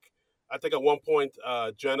okay. Like, I think at one point,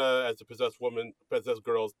 Jenna, as the possessed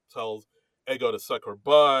girl, tells Ego to suck her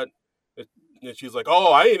butt. And she's like,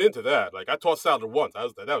 "Oh, I ain't into that. Like, I taught salad once. That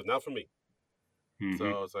was not for me." Mm-hmm. So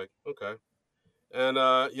I was like, "Okay." And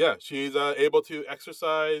she's able to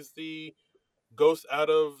exorcise the ghost out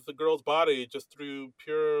of the girl's body just through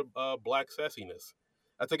pure black sassiness.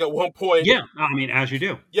 I think at one point, yeah, I mean, as you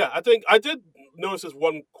do. Yeah, I think I did notice this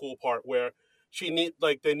one cool part where they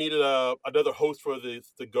needed another host for the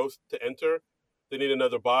ghost to enter. They need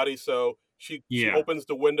another body, so she opens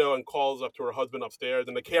the window and calls up to her husband upstairs,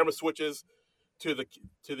 and the camera switches to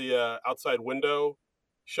the outside window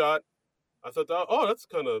shot. I thought, that's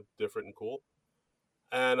kind of different and cool.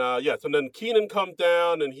 And so then Keenan comes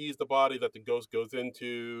down, and he's the body that the ghost goes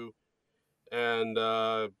into, and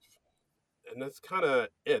that's kind of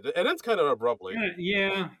it. And that's kind of abruptly.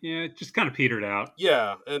 Yeah, it just kind of petered out.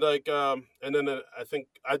 Yeah, and and then I think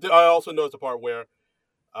I also noticed the part where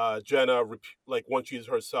Jenna, once she's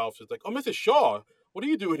herself, she's like, "Oh, Mrs. Shaw, what are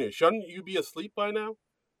you doing here? Shouldn't you be asleep by now?"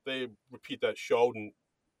 They repeat that shouldn't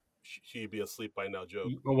she be asleep by now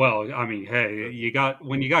joke. Well, I mean, hey,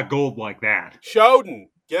 when you got gold like that, Showden,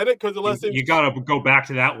 get it? Because the last name you got to go back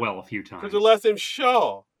to that well a few times. Because the last name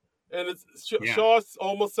Shaw, and it's Shaw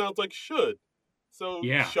almost sounds like should. So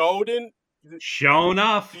Showden. Show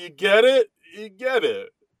enough. Do you get it? You get it.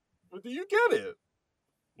 But do you get it?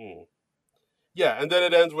 Yeah, and then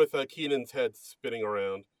it ends with Keenan's head spinning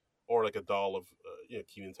around, or like a doll of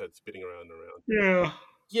Keenan's head spinning around and around.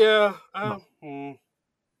 Yeah. I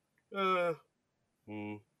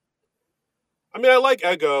mean, I like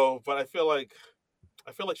Ego, but I feel like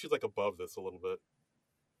she's like above this a little bit,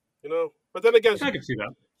 But then again, I can see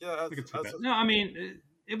that. Yeah, I can see that. No, I mean,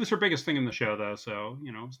 it was her biggest thing in the show, though. So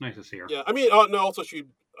it's nice to see her. Yeah, I mean, no. Also, she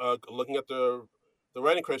looking at the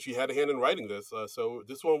writing credits, she had a hand in writing this. So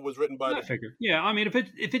this one was written by. I figured. Yeah, I mean,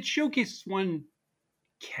 if it showcases one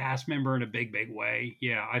cast member in a big way,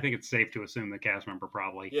 I think it's safe to assume the cast member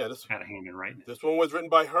probably had a hand in writing. This one was written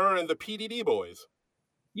by her and the PDD boys.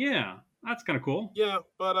 Yeah, that's kind of cool. Yeah,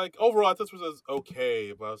 but overall, this was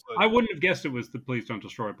okay. But I wouldn't have guessed it was the Please Don't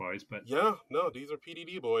Destroy boys, but yeah, no, these are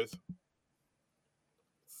PDD boys.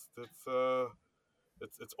 It's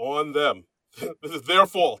on them. This is their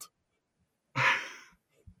fault.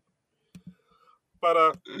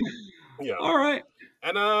 But yeah. All right.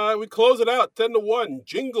 And we close it out 10-1.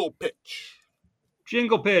 Jingle pitch.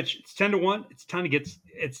 Jingle pitch. It's 10-1. It's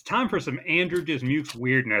time for some Andrew Dismukes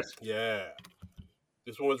weirdness. Yeah.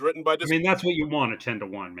 This one was written by I mean, that's what you want at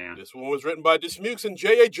 10-1, man. This one was written by Dismukes and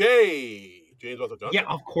J.A.J. James Arthur Johnson.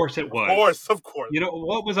 Yeah, of course it was. Of course.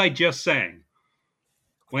 What was I just saying?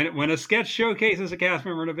 When a sketch showcases a cast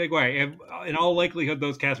member in a big way, in all likelihood,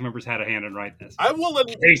 those cast members had a hand in writing this. I will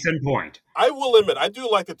admit. Case in point. I will admit, I do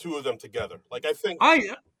like the two of them together. Like, I think.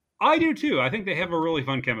 I do too. I think they have a really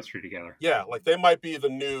fun chemistry together. Yeah, like they might be the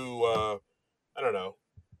new, I don't know,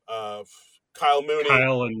 Kyle Mooney,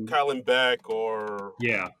 Kyle and Beck, or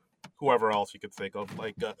whoever else you could think of.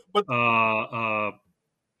 Like,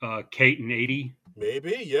 Kate and 80.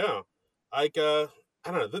 Maybe, yeah. Like, I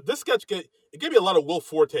don't know. This sketch it gave me a lot of Will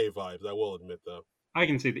Forte vibes. I will admit, though. I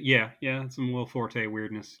can see that. Yeah, some Will Forte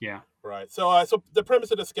weirdness. Yeah. Right. So, the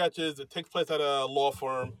premise of the sketch is it takes place at a law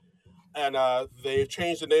firm, and they've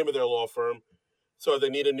changed the name of their law firm, so they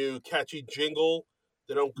need a new catchy jingle.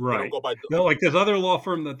 They don't go by. No, like this other law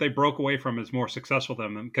firm that they broke away from is more successful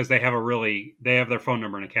than them because they have their phone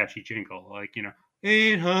number in a catchy jingle, like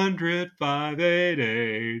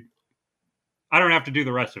 800-588. I don't have to do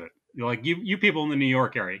the rest of it. Like you people in the New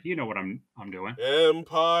York area, you know what I'm doing.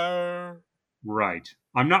 Empire. Right.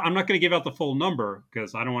 I'm not going to give out the full number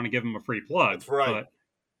because I don't want to give them a free plug. That's right.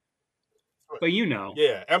 But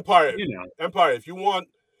Yeah, Empire. Empire. If you want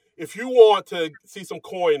to see some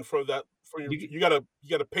coin from that, you gotta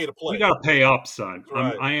pay to play. You gotta pay up, son.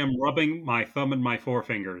 Right. I am rubbing my thumb and my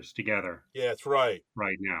forefingers together. Yeah, that's right.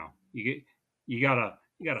 Right now, you gotta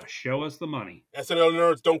show us the money. SNL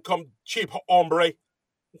nerds don't come cheap, hombre.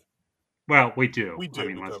 Well, we do. We do. I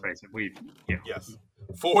mean, let's face it. Yes.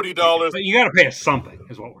 $40. But you got to pay us something,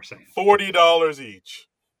 is what we're saying. $40 each.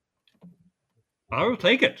 I will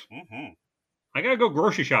take it. Mm-hmm. I gotta go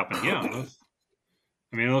grocery shopping. Yeah.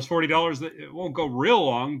 I mean, those $40 it won't go real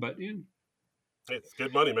long, but it's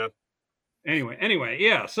good money, man. Anyway,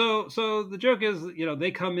 yeah. So the joke is,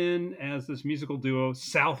 they come in as this musical duo,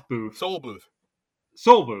 Soul Booth.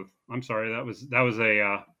 I'm sorry, that was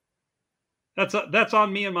a. That's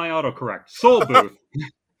on me and my autocorrect. Soul Booth.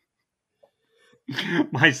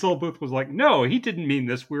 My Soul Booth was like, no, he didn't mean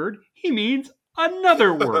this word. He means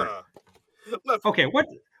another word. Okay, what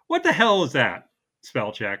the hell is that?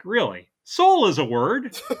 Spell check. Really? Soul is a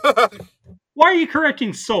word. Why are you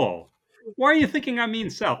correcting soul? Why are you thinking I mean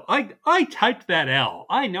self? I typed that L.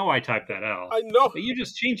 I know I typed that L. I know. But you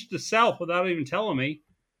just changed to self without even telling me.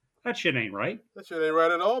 That shit ain't right. That shit ain't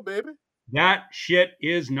right at all, baby. That shit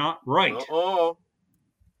is not right.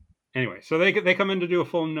 Anyway, so they come in to do a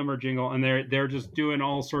phone number jingle, and they're just doing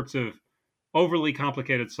all sorts of overly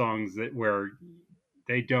complicated songs where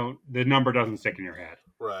the number doesn't stick in your head.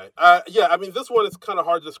 Right. Yeah. I mean, this one is kind of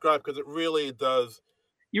hard to describe because it really does.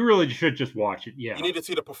 You really should just watch it. Yeah. You need to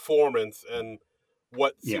see the performance and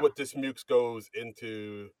see what Dismukes goes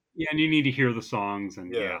into. Yeah, and you need to hear the songs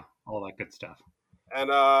and all that good stuff. And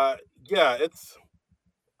it's.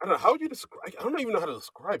 I don't know, how would you describe? I don't even know how to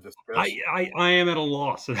describe this. I am at a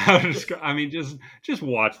loss of how to describe. I mean, just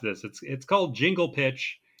watch this. It's called Jingle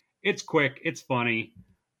Pitch. It's quick. It's funny.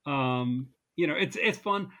 It's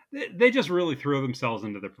fun. They just really throw themselves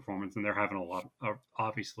into the performance, and they're having a lot of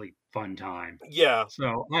obviously fun time. Yeah.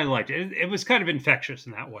 So I liked it. It was kind of infectious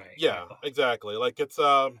in that way. Yeah, exactly. Like it's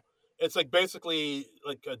like basically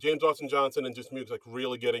like James Austin Johnson and Dismukes like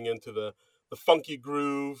really getting into the funky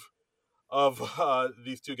groove of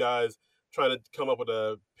these two guys trying to come up with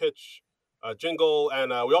a pitch, jingle, and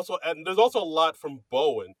there's also a lot from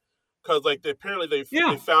Bowen because like they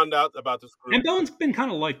found out about this group. And Bowen's been kind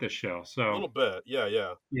of like this show, so a little bit,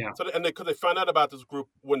 yeah. So because they found out about this group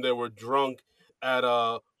when they were drunk at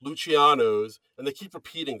Luciano's, and they keep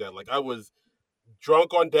repeating that. Like, I was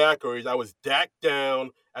drunk on daiquiris, I was dacked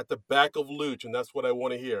down at the back of Luch, and that's what I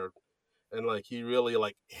want to hear. And like he really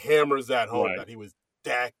like hammers that home that he was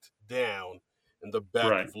dacked down in the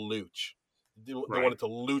back of Luch. They wanted to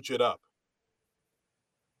Luch it up.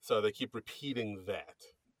 So they keep repeating that.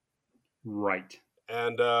 Right.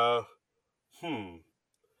 And I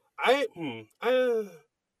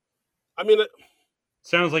mean,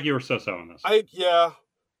 sounds like you were so-so on this.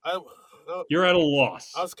 You're at a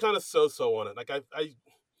loss. I was kind of so-so on it. Like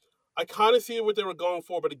I kind of see what they were going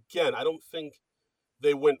for, but again, I don't think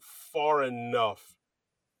they went far enough,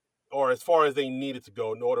 or as far as they needed to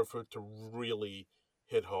go in order for it to really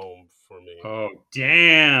hit home for me. Oh,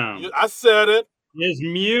 damn. I said it.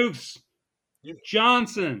 Dismukes.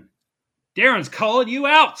 Johnson. Darren's calling you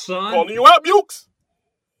out, son. Calling you out, Mukes.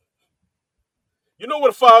 You know where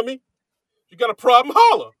to find me. You got a problem,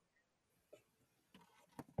 holla.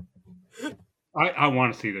 I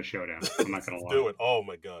want to see the showdown. I'm not going to lie. Do it. Oh,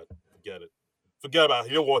 my God. Forget it. Forget about it.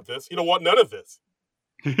 You don't want this. You don't want none of this.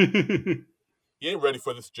 You ain't ready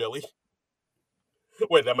for this jelly.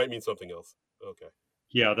 Wait, that might mean something else. Okay.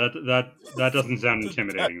 Yeah, that doesn't sound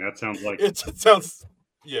intimidating. That sounds like... It sounds...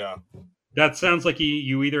 Yeah. That sounds like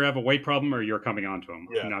you either have a weight problem or you're coming on to him.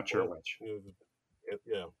 Yeah. I'm not sure which.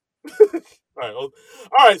 Yeah. All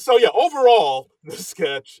right. So, yeah, overall, this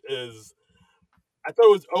sketch is... I thought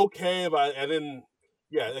it was okay, but I didn't...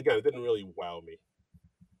 Yeah, again, it didn't really wow me.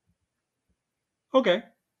 Okay.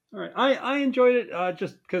 All right. I enjoyed it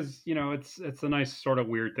just because, it's a nice sort of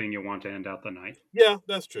weird thing you want to end out the night. Yeah,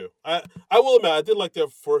 that's true. I will admit, I did like their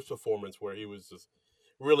first performance where he was just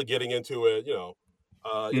really getting into it, going,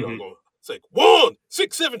 it's like 1,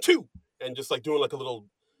 6, 7, 2, and just like doing like a little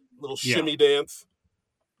shimmy dance.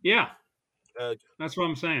 Yeah. That's what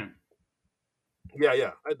I'm saying.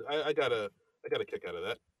 Yeah. I got a kick out of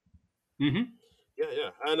that. Mm-hmm. Yeah.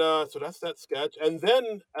 And so that's that sketch. And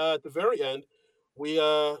then at the very end,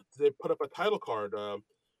 they put up a title card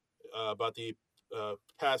about the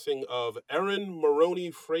passing of Erin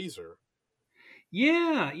Maroney Fraser.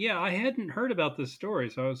 Yeah, I hadn't heard about this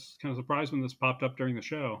story, so I was kind of surprised when this popped up during the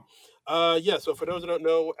show. So for those who don't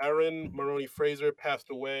know, Erin Maroney Fraser passed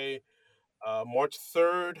away March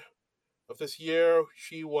 3rd of this year.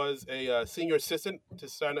 She was a senior assistant to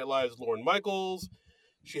Saturday Night Live's Lorne Michaels.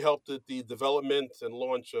 She helped with the development and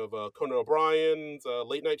launch of Conan O'Brien's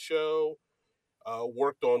late night show.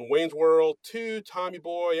 Worked on Wayne's World 2, Tommy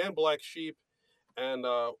Boy, and Black Sheep, and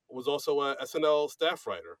was also a SNL staff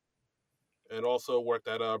writer, and also worked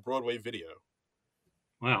at Broadway Video.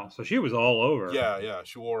 Wow, so she was all over. Yeah.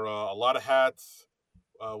 She wore a lot of hats.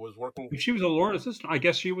 Was working. If she was a Lorne assistant, I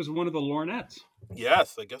guess she was one of the Lornettes.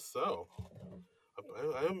 Yes, I guess so.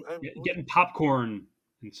 I'm getting popcorn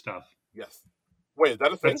and stuff. Yes. Wait, is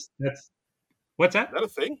that a thing? What's that? Is that a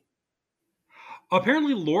thing?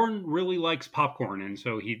 Apparently, Lorne really likes popcorn, and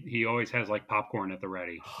so he always has like popcorn at the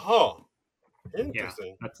ready. Huh.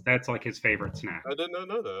 Interesting. Yeah, that's like his favorite snack. I did not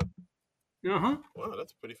know that. Uh-huh. Wow,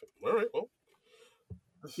 that's pretty fun. All right, well.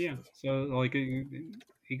 Yeah, so like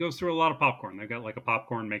he goes through a lot of popcorn. They've got like a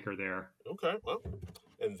popcorn maker there. Okay, well,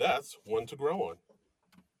 and that's one to grow on.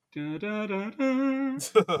 Da, da, da,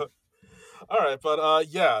 da. All right, but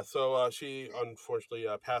so she unfortunately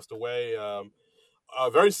passed away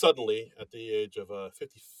very suddenly at the age of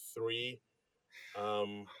 53.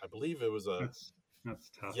 I believe it was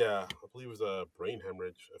that's tough. Yeah, I believe it was a brain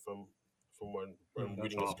hemorrhage. If I'm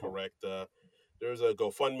reading this correct. There's a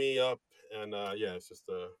GoFundMe up, and it's just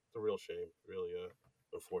a real shame. Really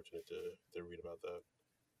unfortunate to read about that.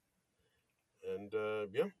 And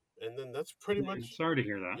yeah, and then that's pretty much. Sorry to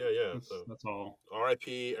hear that. Yeah. That's all.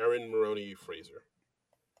 R.I.P. Erin Maroney Fraser.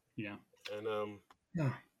 Yeah. And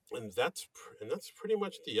and that's pretty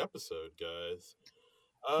much the episode, guys.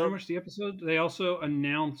 Pretty much the episode. They also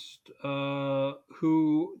announced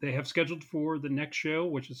who they have scheduled for the next show,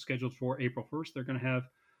 which is scheduled for April 1st. They're going to have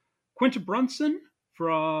Quinta Brunson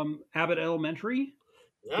from Abbott Elementary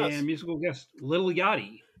and musical guest Lil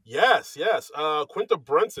Yachty. Yes. Quinta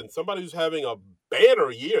Brunson, somebody who's having a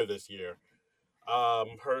banner year this year.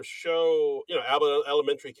 Her show, Abbott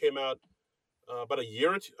Elementary came out about a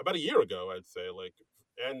year ago, I'd say,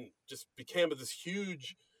 and just became this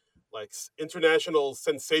huge, international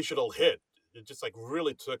sensational hit. It just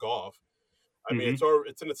really took off. I mean,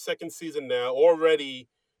 it's in its second season now. Already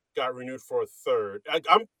got renewed for a third.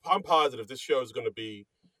 I'm positive this show is going to be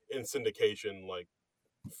in syndication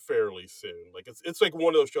fairly soon. It's like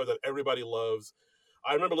one of those shows that everybody loves.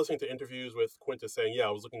 I remember listening to interviews with Quinta saying, "Yeah,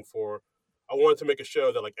 I wanted to make a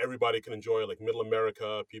show that everybody can enjoy, Middle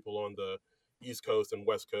America, people on the East Coast and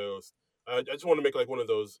West Coast. I just want to make one of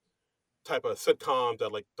those type of sitcom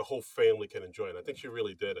that the whole family can enjoy." And I think she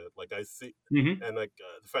really did it. I see, and the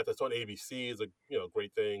fact that it's on ABC is a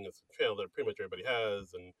great thing. It's a channel that pretty much everybody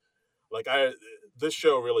has, and this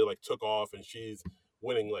show really took off, and she's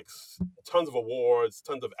winning tons of awards,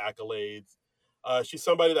 tons of accolades. She's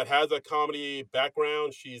somebody that has a comedy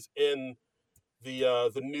background. She's in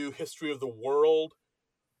the new History of the World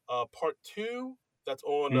Part 2 that's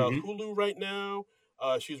on Hulu right now.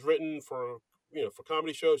 She's written for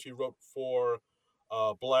comedy shows. She wrote for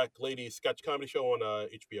Black Lady sketch comedy show on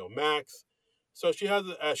HBO Max. So she has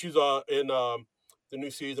she's in the new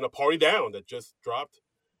season of Party Down that just dropped.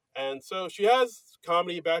 And so she has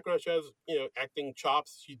comedy background. She has acting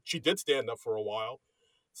chops. She did stand up for a while,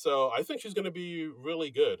 so I think she's going to be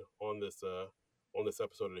really good on this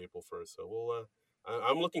episode of April 1st. So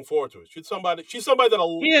I'm looking forward to it. She's somebody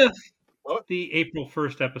that'll. If the April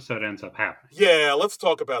 1st episode ends up happening. Yeah, let's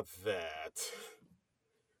talk about that.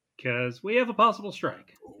 Because we have a possible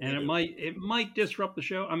strike, and it might disrupt the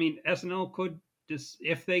show. I mean, SNL could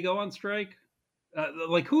if they go on strike.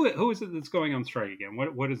 Who is it that's going on strike again?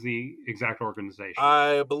 What is the exact organization?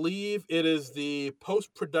 I believe it is the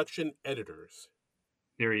post-production editors.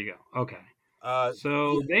 There you go. Okay.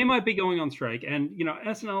 So they might be going on strike, and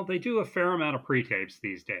SNL, they do a fair amount of pre-tapes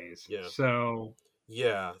these days. Yeah. So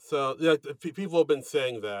people have been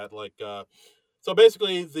saying that. So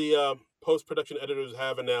basically, the post-production editors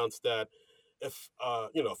have announced that if a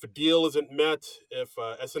deal isn't met, if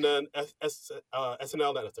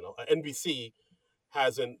NBC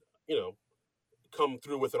hasn't come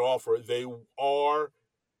through with an offer, they are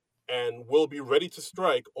and will be ready to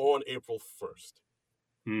strike on April 1st,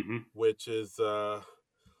 which is oh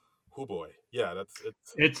boy, yeah,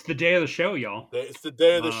 it's the day of the show, y'all. It's the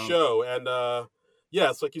day of the show, and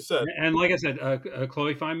yes, like you said, and like I said,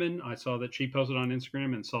 Chloe Fineman, I saw that she posted on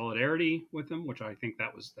Instagram in solidarity with them, which I think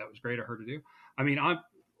that was great of her to do. I mean,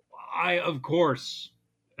 I of course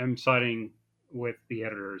am siding with the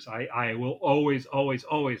editors. I will always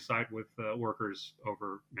side with workers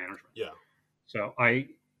over management. Yeah. So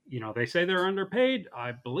they say they're underpaid.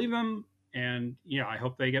 I believe them, and I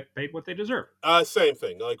hope they get paid what they deserve. Same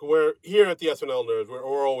thing. We're here at the SNL Nerds.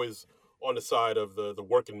 We're always on the side of the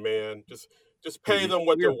working man. Just pay them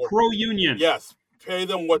what they're worth. Pro-union. Yes, pay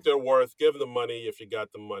them what they're worth. Give them money if you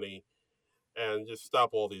got the money, and just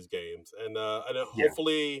stop all these games. And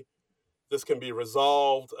hopefully this can be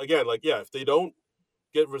resolved. Again, if they don't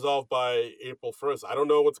get resolved by April 1st, I don't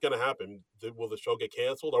know what's going to happen. Will the show get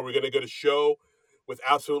canceled? Are we going to get a show with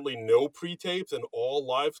absolutely no pre-tapes and all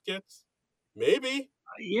live skits? Maybe.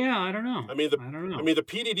 Yeah, I don't know. I mean, the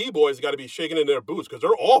PDD boys got to be shaking in their boots because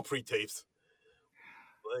they're all pre-tapes.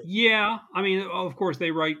 Yeah, I mean, of course,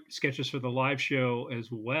 they write sketches for the live show as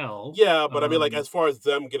well. Yeah, but I mean, as far as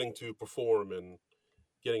them getting to perform and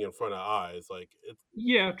getting in front of eyes,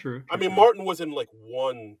 yeah, true. I mean, Martin was in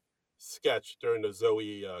one sketch during the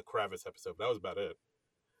Zoe Kravitz episode. That was about it.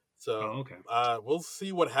 So, we'll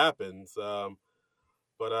see what happens.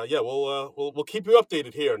 But yeah, we'll keep you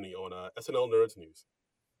updated here on SNL Nerds News.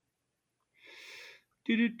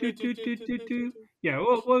 Yeah,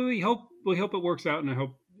 well, we hope it works out, and I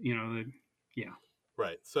hope yeah.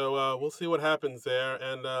 Right. So we'll see what happens there,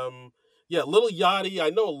 and Lil Yachty, I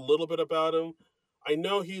know a little bit about him. I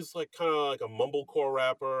know he's kind of like a mumblecore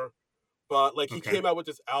rapper, but he came out with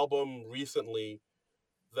this album recently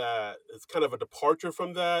that is kind of a departure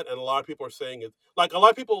from that, and a lot of people are saying it. A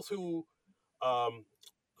lot of people who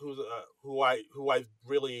I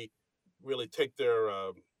really take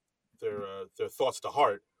their their thoughts to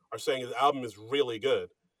heart, are saying the album is really good.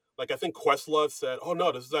 Like I think Questlove said, "Oh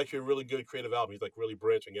no, this is actually a really good creative album." He's like really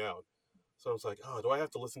branching out. So I was like, "Oh, do I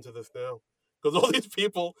have to listen to this now?" Because all these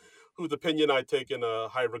people whose opinion I take in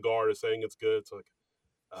high regard are saying it's good. So like,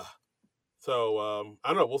 I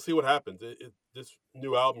don't know. We'll see what happens. This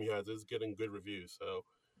new album he has is getting good reviews, so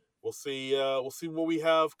we'll see. We'll see what we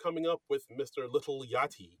have coming up with Mr. Little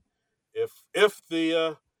Yachty, if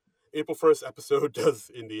the April 1st episode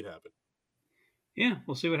does indeed happen. Yeah,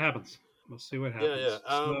 we'll see what happens. We'll see what happens.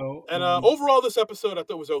 Overall, this episode I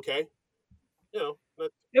thought was okay. You know,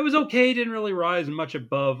 it was okay. Didn't really rise much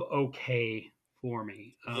above okay for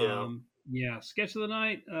me. Yeah. Sketch of the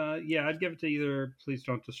night. I'd give it to either Please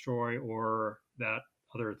Don't Destroy or that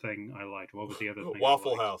other thing I liked. What was the other thing?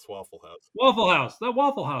 Waffle House. The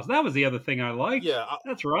Waffle House. That was the other thing I liked. Yeah,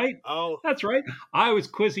 that's right. That's right. I was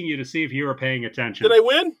quizzing you to see if you were paying attention. Did I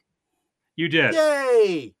win? You did.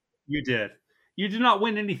 Yay! You did. You did not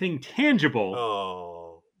win anything tangible.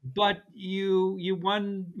 Oh. But you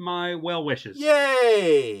won my well wishes.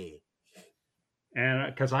 Yay!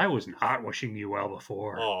 And because I was not wishing you well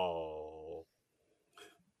before. Oh.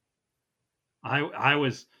 I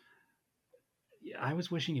was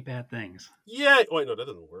wishing you bad things. Yeah. Wait, no, that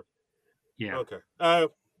doesn't work. Yeah. Okay.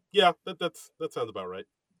 That sounds about right.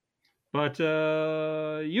 But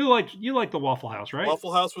you liked the Waffle House, right?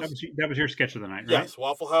 Waffle House that was your sketch of the night, right? Yes,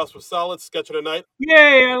 Waffle House was solid. Sketch of the night.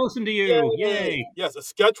 Yay! I listened to you. Yay! Yes, a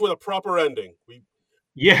sketch with a proper ending.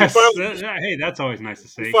 Hey, that's always nice to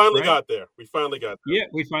see. We finally got there. Yeah,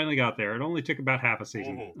 we finally got there. It only took about half a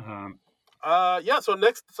season. Mm-hmm. So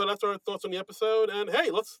that's our thoughts on the episode. And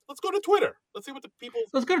hey, let's go to Twitter. Let's see what the people.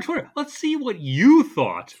 Let's go to Twitter. Let's see what you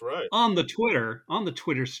thought. That's right. on the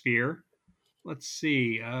Twitter sphere. Let's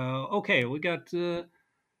see. Okay, we got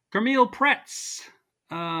Camille Pretz,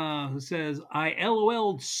 who says, I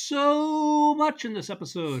LOL'd so much in this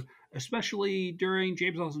episode, especially during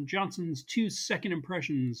James Austin Johnson's 2-second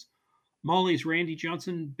impressions. Molly's Randy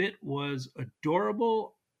Johnson bit was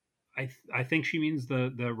adorable. I think she means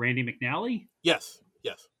the Randy McNally. Yes.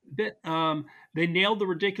 Bit. They nailed the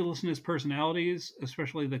ridiculousness personalities,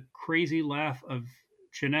 especially the crazy laugh of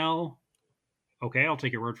Chanel. Okay, I'll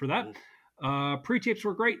take your word for that. Pre-tapes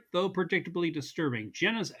were great, though predictably disturbing.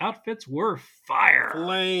 Jenna's outfits were fire.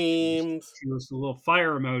 Flames. She was a little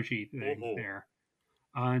fire emoji thing there.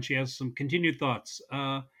 And she has some continued thoughts.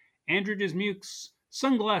 Andrew Dismuke's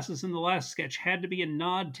sunglasses in the last sketch had to be a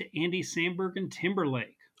nod to Andy Samberg and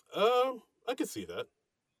Timberlake. I could see that.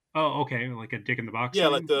 Oh, okay, like a Dick in the Box. Yeah,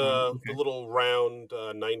 thing? like the little round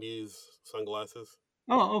 90s sunglasses.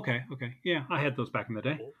 Oh, okay. Yeah, I had those back in the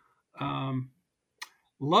day.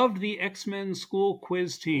 Loved the X-Men school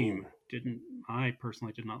quiz team. I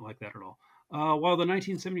personally did not like that at all. While the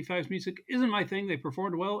 1975's music isn't my thing, they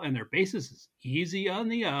performed well, and their basis is easy on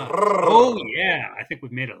the Oh, yeah. I think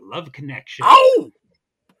we've made a love connection. Ow!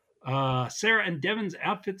 Sarah and Devin's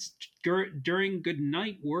outfits during Good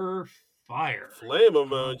Night were fire. Flame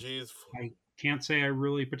emojis. I can't say I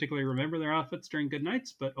really particularly remember their outfits during Good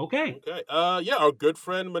Nights, but okay. Okay. Our good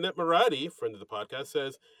friend Manette Maradi, friend of the podcast,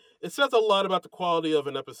 says, it says a lot about the quality of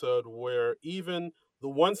an episode where even the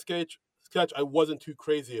one sketch I wasn't too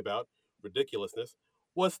crazy about, ridiculousness,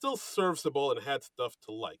 was still serviceable and had stuff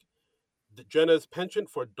to like. Jenna's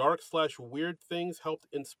penchant for dark/weird things helped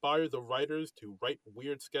inspire the writers to write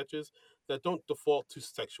weird sketches that don't default to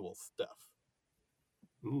sexual stuff.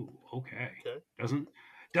 Ooh, okay.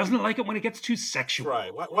 Doesn't like it when it gets too sexual.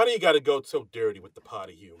 Right. Why do you got to go so dirty with the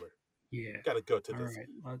potty humor? Yeah. Got to go to this.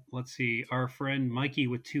 All right. Let's see. Our friend Mikey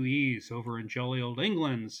with 2 E's over in jolly old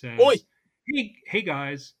England says, Oi! Hey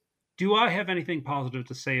guys, do I have anything positive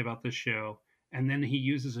to say about this show? And then he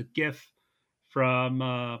uses a GIF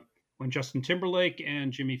from when Justin Timberlake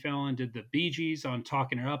and Jimmy Fallon did the Bee Gees on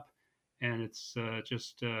Talking It Up. And it's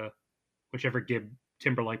just whichever Gib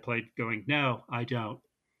Timberlake played going, no, I don't.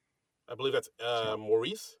 I believe that's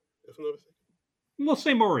Maurice, if I'm not mistaken. We'll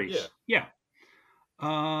say Maurice. Yeah.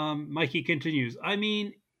 Mikey continues, I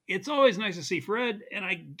mean, it's always nice to see Fred, and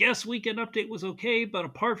I guess Weekend Update was okay, but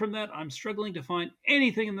apart from that, I'm struggling to find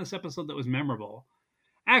anything in this episode that was memorable.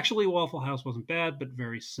 Actually, Waffle House wasn't bad, but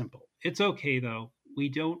very simple. It's okay, though. We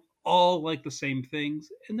don't all like the same things,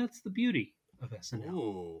 and that's the beauty of SNL.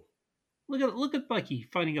 Ooh. Look at Mikey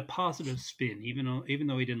finding a positive spin, even though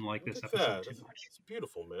he didn't like this episode too much. It's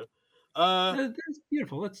beautiful, man. That's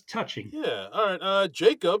beautiful. That's touching. Yeah. All right.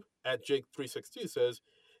 Jacob at Jake362 says,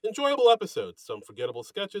 enjoyable episodes, some forgettable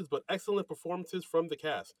sketches, but excellent performances from the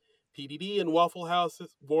cast. PDD and Waffle House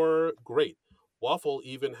were great. Waffle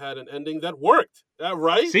even had an ending that worked.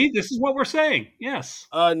 Right? See, this is what we're saying. Yes.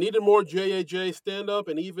 Needed more J.A.J. stand-up,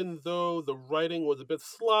 and even though the writing was a bit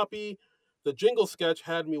sloppy, the jingle sketch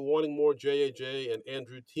had me wanting more J.A.J. and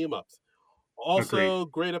Andrew team-ups. Also,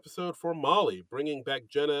 Agreed. great episode for Molly, bring back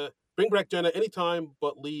Jenna anytime,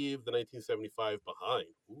 but leave the 1975 behind.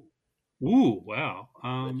 Ooh, wow.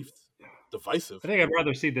 Divisive. I think I'd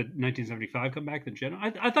rather see the 1975 come back than Jenna.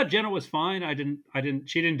 I thought Jenna was fine.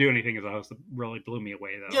 She didn't do anything as a host that really blew me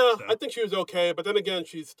away, though. Yeah, so. I think she was okay, but then again,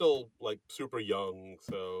 she's still like super young.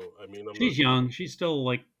 So I mean, she's young. She's still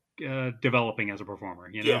like developing as a performer.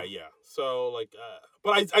 You know. Yeah. So like,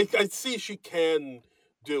 but I see she can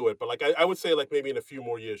do it, but like I would say like maybe in a few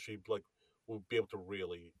more years she like will be able to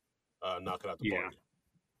really knock it out the park.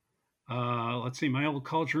 Let's see. My old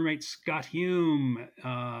college roommate Scott Hume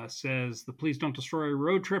says the Please Don't Destroy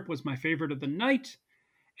road trip was my favorite of the night.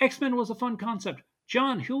 X-Men was a fun concept.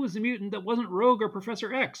 John, who was the mutant that wasn't Rogue or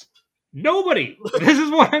Professor X? Nobody. This is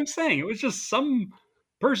what I'm saying. It was just some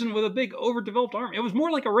person with a big overdeveloped arm. It was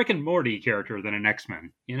more like a Rick and Morty character than an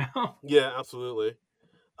X-Men, you know? Yeah, absolutely.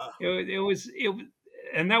 It was,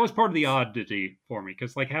 and that was part of the oddity for me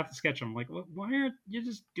because like half the sketch, I'm like, why aren't you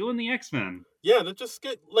just doing the X-Men? Yeah, they just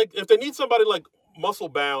get like if they need somebody like muscle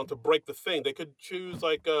bound to break the thing, they could choose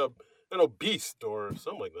like Beast or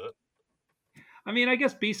something like that. I mean, I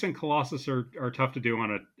guess Beast and Colossus are tough to do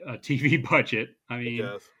on a TV budget. I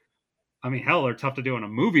mean, hell, they're tough to do on a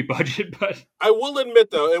movie budget. But I will admit,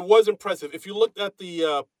 though, it was impressive. If you looked at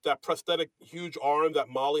the that prosthetic huge arm that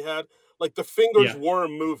Molly had, like the fingers were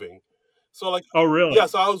moving. So like, oh really? Yeah.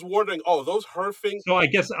 So I was wondering, those her fingers. So I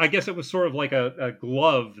guess it was sort of like a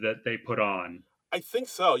glove that they put on. I think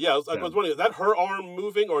so. Yeah. I was wondering, is that her arm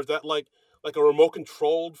moving, or is that like a remote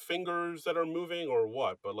controlled fingers that are moving, or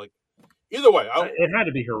what? But like. Either way, it had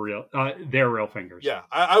to be their real fingers. Yeah,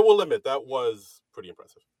 I will admit that was pretty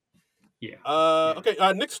impressive. Yeah. Okay.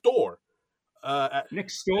 Nick Storr. Nick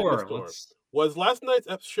Storr. Was last night's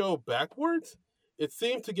show backwards? It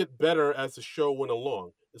seemed to get better as the show went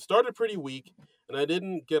along. It started pretty weak, and I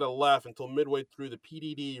didn't get a laugh until midway through the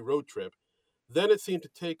PDD road trip. Then it seemed to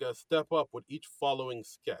take a step up with each following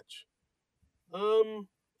sketch.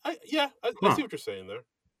 I see what you're saying there.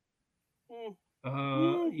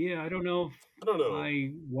 Yeah, I don't know.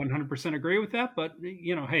 I 100% agree with that, but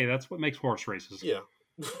hey, that's what makes horse races. Yeah.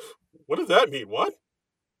 What does that mean? What?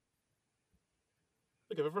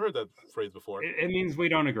 I think I've ever heard that phrase before. It means we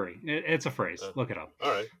don't agree. It's a phrase. Look it up. All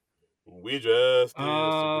right. We just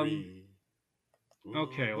disagree.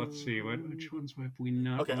 Okay, let's see. Which ones have we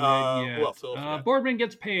not read yet? Who else? Boardman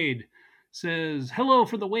Gets Paid says, hello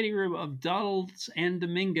from the waiting room of Donalds and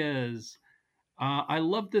Dominguez. I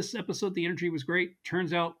love this episode. The energy was great.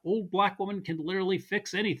 Turns out old black woman can literally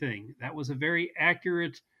fix anything. That was a very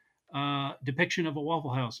accurate depiction of a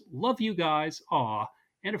Waffle House. Love you guys. Aw.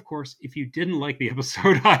 And of course, if you didn't like the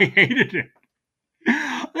episode, I hated it.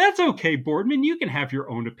 That's okay, Boardman. You can have your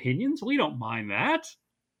own opinions. We don't mind that.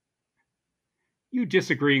 You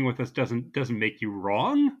disagreeing with us doesn't make you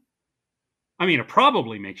wrong. I mean, it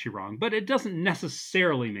probably makes you wrong, but it doesn't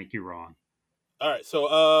necessarily make you wrong. All right,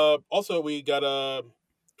 so also we got a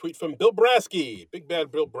tweet from Bill Brasky, Big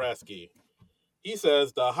Bad Bill Brasky. He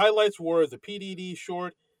says, the highlights were the PDD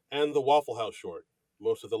short and the Waffle House short.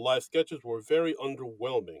 Most of the live sketches were very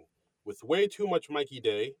underwhelming. With way too much Mikey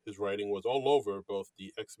Day, his writing was all over both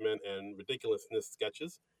the X-Men and Ridiculousness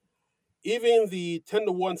sketches. Even the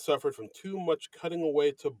 10-1 suffered from too much cutting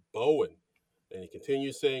away to Bowen. And he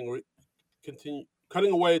continues saying,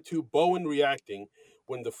 cutting away to Bowen reacting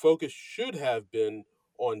when the focus should have been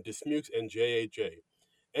on Dismukes and J.A.J.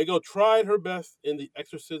 Ego tried her best in the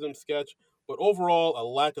Exorcism sketch, but overall a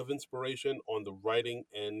lack of inspiration on the writing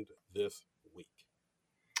end this week.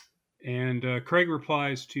 And Craig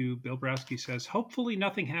replies to Bill Brasky, says, hopefully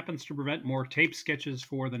nothing happens to prevent more tape sketches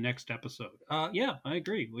for the next episode. Yeah, I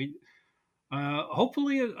agree.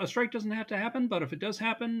 Hopefully a strike doesn't have to happen, but if it does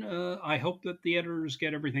happen, I hope that the editors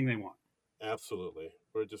get everything they want. Absolutely.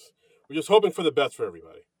 We're just hoping for the best for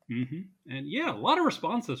everybody. Mm-hmm. And yeah, a lot of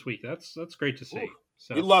response this week. That's great to see.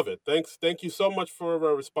 So. We love it. Thank you so much for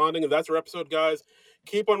responding. And that's our episode, guys.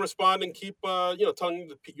 Keep on responding. Keep telling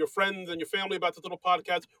your friends and your family about this little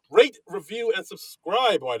podcast. Rate, review, and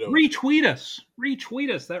subscribe. Why don't retweet us? Retweet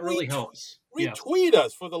us. That really helps. Retweet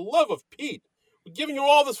us, for the love of Pete. We're giving you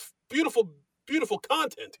all this beautiful, beautiful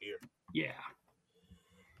content here. Yeah.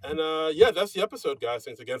 And that's the episode, guys.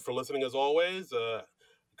 Thanks again for listening. As always, you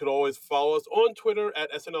can always follow us on Twitter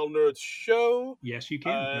at SNL Nerds Show. Yes, you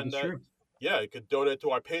can. That's true. Yeah, you could donate to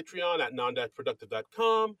our Patreon at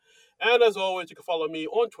non-productive.com. And as always, you can follow me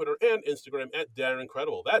on Twitter and Instagram at Darren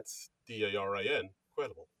Credible. That's DARIN,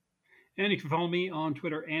 Credible. And you can follow me on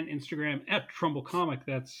Twitter and Instagram at Trumbull Comic.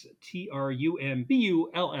 That's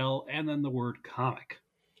TRUMBULL, and then the word comic.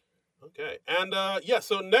 Okay. And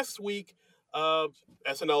so next week,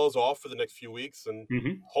 SNL is off for the next few weeks, and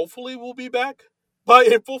hopefully we'll be back by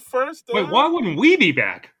April 1st. Wait, why wouldn't we be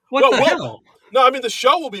back? What the hell? No, I mean, the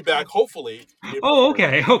show will be back, hopefully.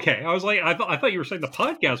 Okay. I was like, I thought you were saying the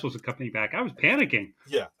podcast wasn't coming back. I was panicking.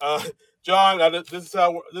 Yeah. John, this is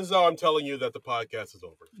how I'm telling you that the podcast is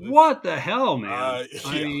over. What the hell, man?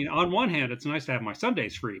 I mean, on one hand, it's nice to have my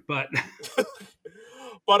Sundays free, but...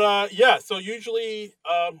 But, so usually,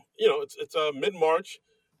 it's mid-March,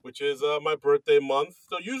 which is my birthday month.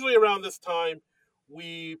 So usually around this time,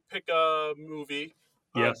 we pick a movie,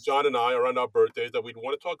 John and I, around our birthdays that we'd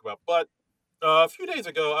want to talk about. But a few days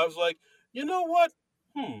ago, I was like, you know what?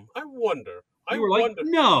 I wonder.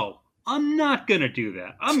 No, I'm not going to do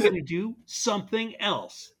that. I'm going to do something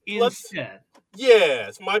else instead. Yeah,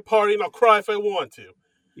 it's my party, and I'll cry if I want to.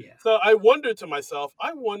 Yeah. So I wondered to myself,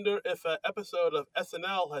 if an episode of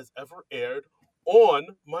SNL has ever aired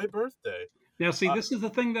on my birthday. Now, see, this is the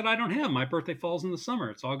thing that I don't have. My birthday falls in the summer.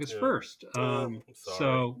 It's August 1st.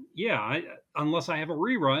 So, unless I have a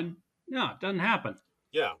rerun, no, it doesn't happen.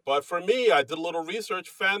 Yeah, but for me, I did a little research,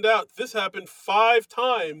 found out this happened 5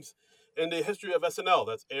 times in the history of SNL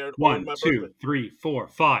that's aired on my birthday. 1, 2, 3, 4,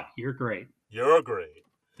 5. You're great. You're great.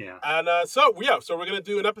 Yeah. And so we're going to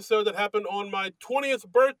do an episode that happened on my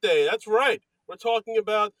 20th birthday. That's right. We're talking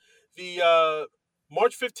about the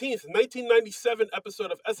March 15th, 1997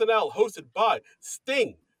 episode of SNL hosted by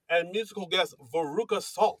Sting and musical guest Veruca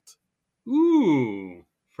Salt. Ooh,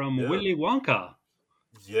 from Willy Wonka.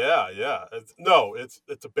 Yeah.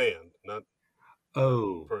 It's a band, not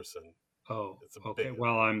a person. Oh, it's a band.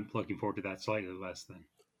 Well, I'm looking forward to that slightly less then.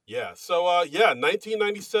 Yeah, so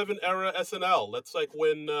 1997 era SNL. That's like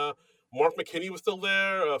when Mark McKinney was still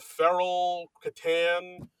there, Ferrell,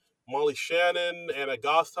 Catan, Molly Shannon, Anna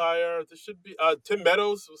Gosthire. This should be Tim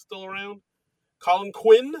Meadows was still around. Colin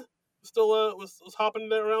Quinn still was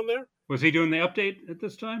hopping around there. Was he doing the update at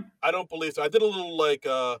this time? I don't believe so. I did a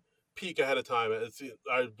little peek ahead of time.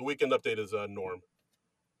 The weekend update is Norm.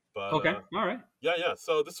 But, okay, all right. Yeah.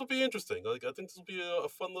 So this will be interesting. I think this will be a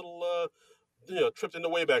fun little trip in the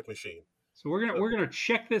Wayback Machine. So we're gonna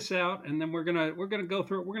check this out, and then we're gonna go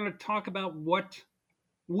through it. We're gonna talk about what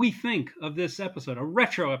we think of this episode, a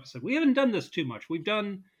retro episode. We haven't done this too much. We've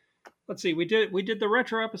done, let's see, we did the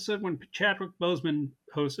retro episode when Chadwick Boseman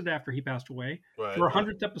hosted after he passed away. Right. For our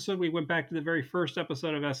 100th episode, we went back to the very first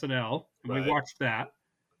episode of SNL, and we watched that. Have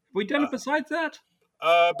we done it besides that?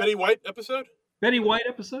 Betty White episode? Betty White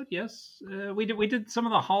episode, yes. We did some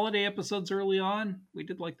of the holiday episodes early on. We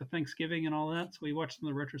did like the Thanksgiving and all that, so we watched some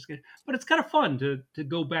of the retro sketch. But it's kind of fun to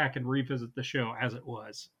go back and revisit the show as it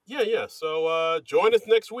was. Yeah. So join us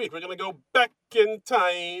next week. We're going to go back in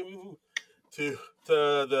time to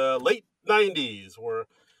the late 90s, where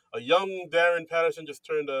a young Darren Patterson just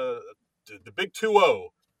turned the big 2-0.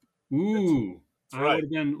 Ooh. That's right. I would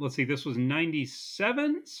have been, let's see, this was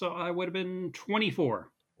 97, so I would have been 24.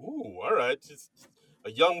 Ooh, all right. Just a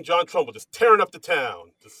young John Trumbull just tearing up the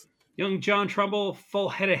town. Young John Trumbull, full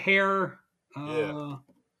head of hair.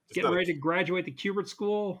 Getting ready to graduate the Kubert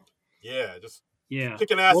School. Yeah,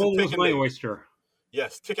 kicking ass and taking my names. oyster.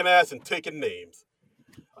 Yes, kicking ass and taking names.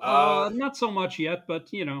 Not so much yet, but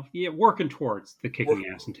working towards the kicking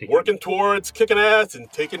ass and taking. Working towards kicking ass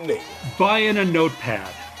and taking names. Buying a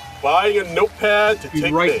notepad to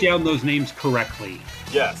take write down those names correctly.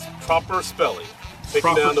 Yes, proper spelling.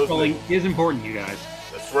 Proper spelling is important, you guys.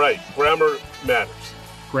 That's right. Grammar matters.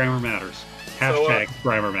 Grammar matters. Hashtag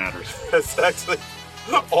grammar matters. It's actually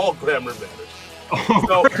all grammar matters.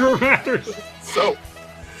 All grammar matters. So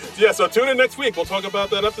tune in next week. We'll talk about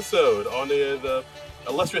that episode on the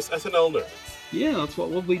illustrious SNL Nerds. Yeah, that's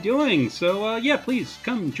what we'll be doing. So, please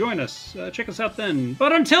come join us. Check us out then.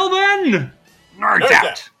 But until then, Nerds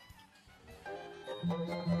out!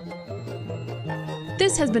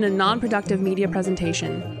 This has been a non-productive media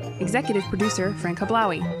presentation. Executive producer Frank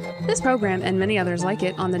Hablawi. This program and many others like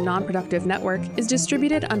it on the Non-Productive Network is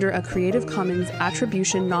distributed under a Creative Commons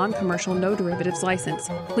Attribution Non-Commercial No Derivatives license.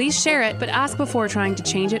 Please share it, but ask before trying to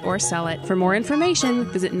change it or sell it. For more information,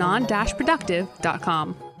 visit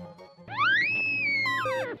non-productive.com.